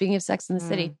 baby. Speaking of Sex in the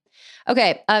City.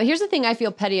 Okay. Here's the thing I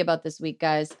feel petty about this week,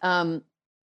 guys.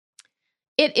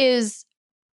 It is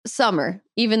summer,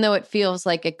 even though it feels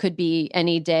like it could be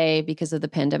any day because of the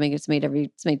pandemic. It's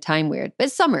made time weird, but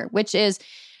it's summer, which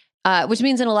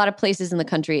means in a lot of places in the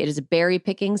country, it is a berry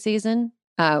picking season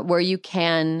where you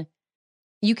can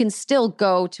still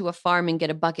go to a farm and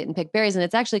get a bucket and pick berries. And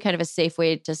it's actually kind of a safe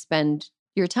way to spend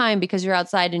your time because you're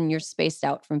outside and you're spaced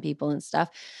out from people and stuff.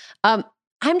 I'm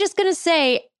just going to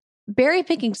say berry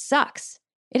picking sucks.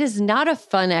 It is not a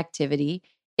fun activity.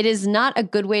 It is not a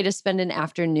good way to spend an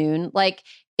afternoon. Like,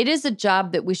 it is a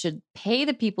job that we should pay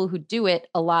the people who do it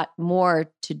a lot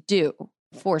more to do,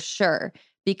 for sure.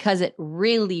 Because it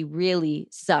really, really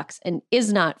sucks and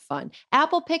is not fun.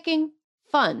 Apple picking,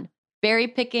 fun. Berry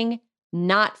picking,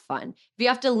 not fun. If you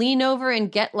have to lean over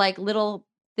and get like little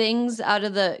things out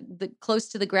of the close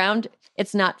to the ground,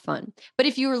 it's not fun. But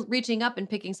if you were reaching up and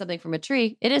picking something from a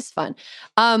tree, it is fun.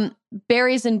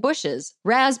 Berries in bushes,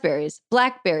 raspberries,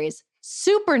 blackberries,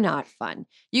 super not fun.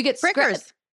 You get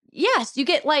prickers. Yes, you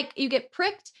get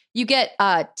pricked. You get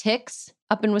ticks.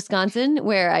 Up in Wisconsin,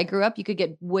 where I grew up, you could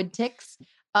get wood ticks.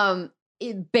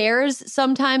 Bears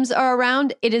sometimes are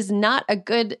around. It is not a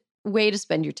good way to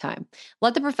spend your time.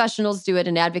 Let the professionals do it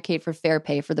and advocate for fair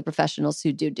pay for the professionals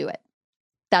who do it.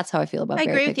 That's how I feel about berry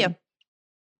picking. I agree with you.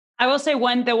 I will say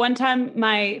the one time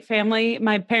my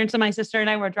parents and my sister and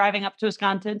I were driving up to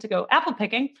Wisconsin to go apple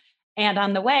picking. And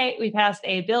on the way, we passed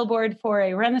a billboard for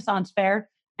a Renaissance fair.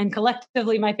 And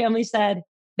collectively, my family said,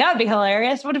 that would be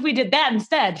hilarious. What if we did that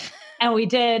instead? And we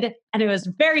did. And it was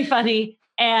very funny.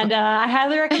 And I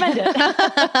highly recommend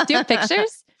it. Do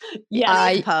pictures?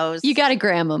 Yes. Pose. You got to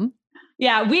gram them.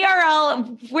 Yeah,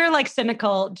 we're like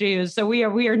cynical Jews. So we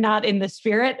are not in the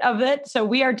spirit of it. So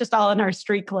we are just all in our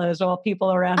street clothes while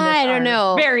people around us I don't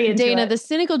know. Very into Dana, it. the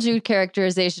cynical Jew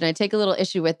characterization I take a little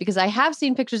issue with because I have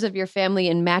seen pictures of your family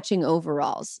in matching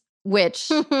overalls, which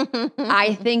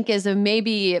I think is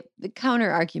maybe the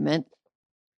counter argument.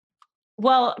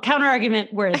 Well, counter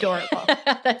argument, we're adorable.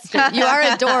 That's true. You are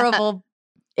adorable,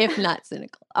 if not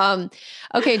cynical.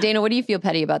 Okay, Dana, what do you feel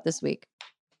petty about this week?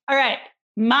 All right.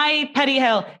 My petty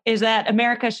hill is that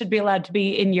America should be allowed to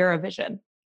be in Eurovision.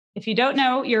 If you don't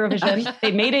know Eurovision,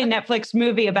 they made a Netflix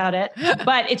movie about it,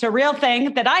 but it's a real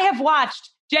thing that I have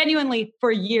watched genuinely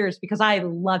for years because I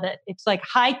love it. It's like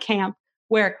high camp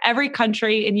where every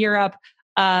country in Europe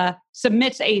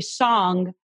submits a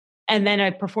song and then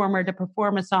a performer to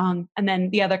perform a song, and then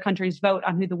the other countries vote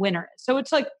on who the winner is. So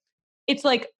it's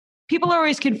like people are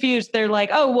always confused. They're like,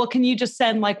 oh, well, can you just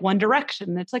send like One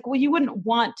Direction? And it's like, well, you wouldn't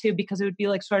want to because it would be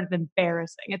like sort of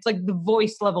embarrassing. It's like the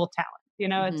voice level talent, you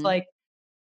know. Mm-hmm. It's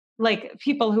like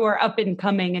people who are up and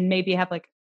coming and maybe have like,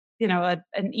 you know,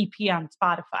 an EP on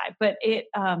Spotify, but it's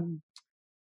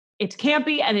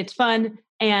campy and it's fun.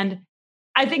 And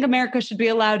I think America should be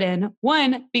allowed in,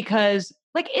 one, because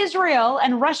like Israel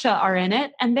and Russia are in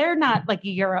it and they're not like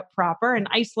Europe proper, and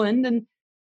Iceland. And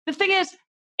the thing is,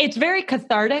 it's very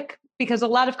cathartic because a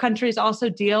lot of countries also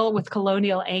deal with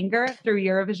colonial anger through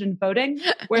Eurovision voting,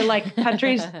 where like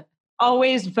countries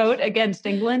always vote against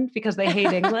England because they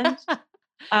hate England. What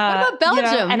about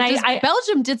Belgium? You know, and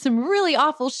Belgium did some really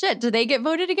awful shit. Do they get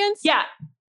voted against? Yeah.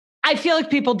 I feel like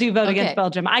people do vote against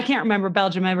Belgium. I can't remember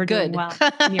Belgium ever doing well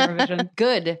in Eurovision.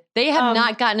 Good. They have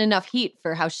not gotten enough heat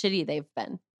for how shitty they've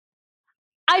been.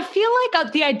 I feel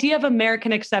like the idea of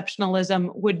American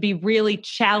exceptionalism would be really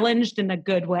challenged in a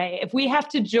good way. If we have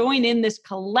to join in this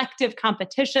collective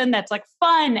competition that's like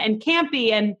fun and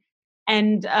campy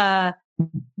and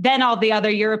then all the other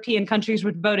European countries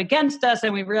would vote against us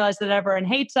and we realize that everyone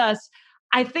hates us,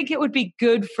 I think it would be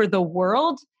good for the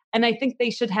world. And I think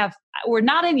they should have, we're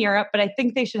not in Europe, but I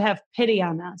think they should have pity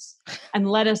on us and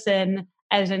let us in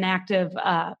as an act of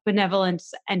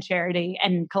benevolence and charity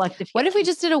and collective healing. What if we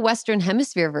just did a Western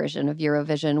Hemisphere version of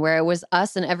Eurovision where it was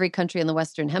us and every country in the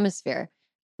Western Hemisphere?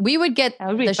 We would get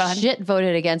the shit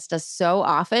voted against us so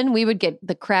often. We would get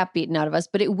the crap beaten out of us,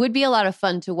 but it would be a lot of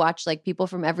fun to watch like people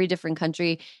from every different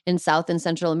country in South and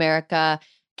Central America,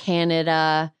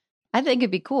 Canada. I think it'd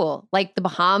be cool. Like the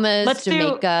Bahamas,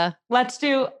 Jamaica. Let's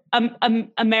do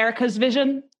America's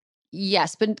Vision.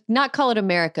 Yes, but not call it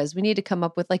America's. We need to come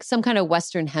up with like some kind of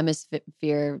Western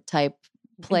Hemisphere type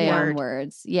play on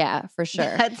words. Yeah, for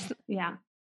sure.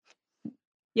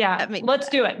 Yeah. Let's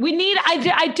do it. We need,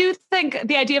 I do think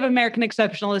the idea of American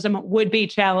exceptionalism would be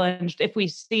challenged if we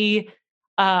see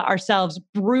ourselves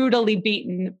brutally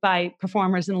beaten by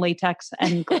performers in latex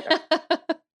and glitter.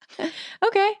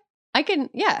 Okay.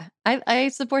 I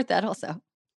support that also.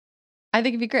 I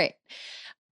think it'd be great.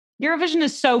 Eurovision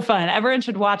is so fun. Everyone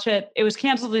should watch it. It was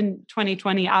canceled in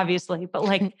 2020, obviously, but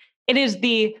like it is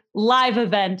the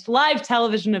live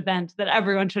television event that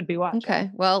everyone should be watching.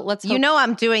 Okay. Well, let's hope. You know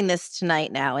I'm doing this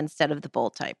tonight now instead of the bowl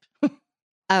type.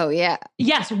 Oh, yeah.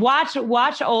 Yes. Watch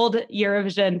old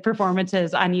Eurovision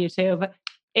performances on YouTube.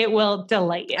 It will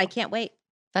delight you. I can't wait.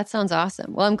 That sounds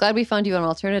awesome. Well, I'm glad we found you an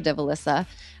alternative, Alyssa.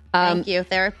 Thank you.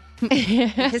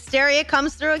 Hysteria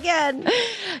comes through again.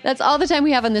 That's all the time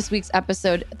we have on this week's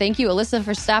episode. Thank you, Alyssa,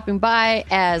 for stopping by.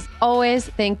 As always,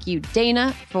 thank you,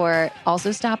 Dana, for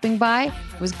also stopping by.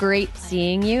 It was great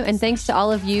seeing you. And thanks to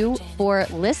all of you for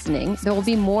listening. There will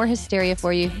be more Hysteria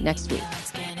for you next week.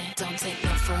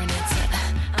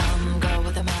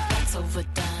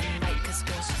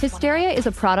 Hysteria is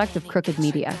a product of Crooked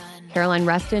Media. Caroline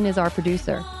Reston is our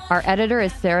producer. Our editor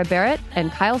is Sarah Barrett,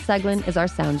 and Kyle Seglin is our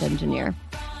sound engineer.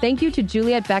 Thank you to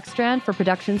Juliet Beckstrand for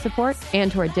production support,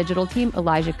 and to our digital team,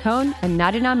 Elijah Cohn and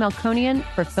Nadina Melkonian,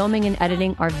 for filming and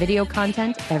editing our video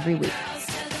content every week.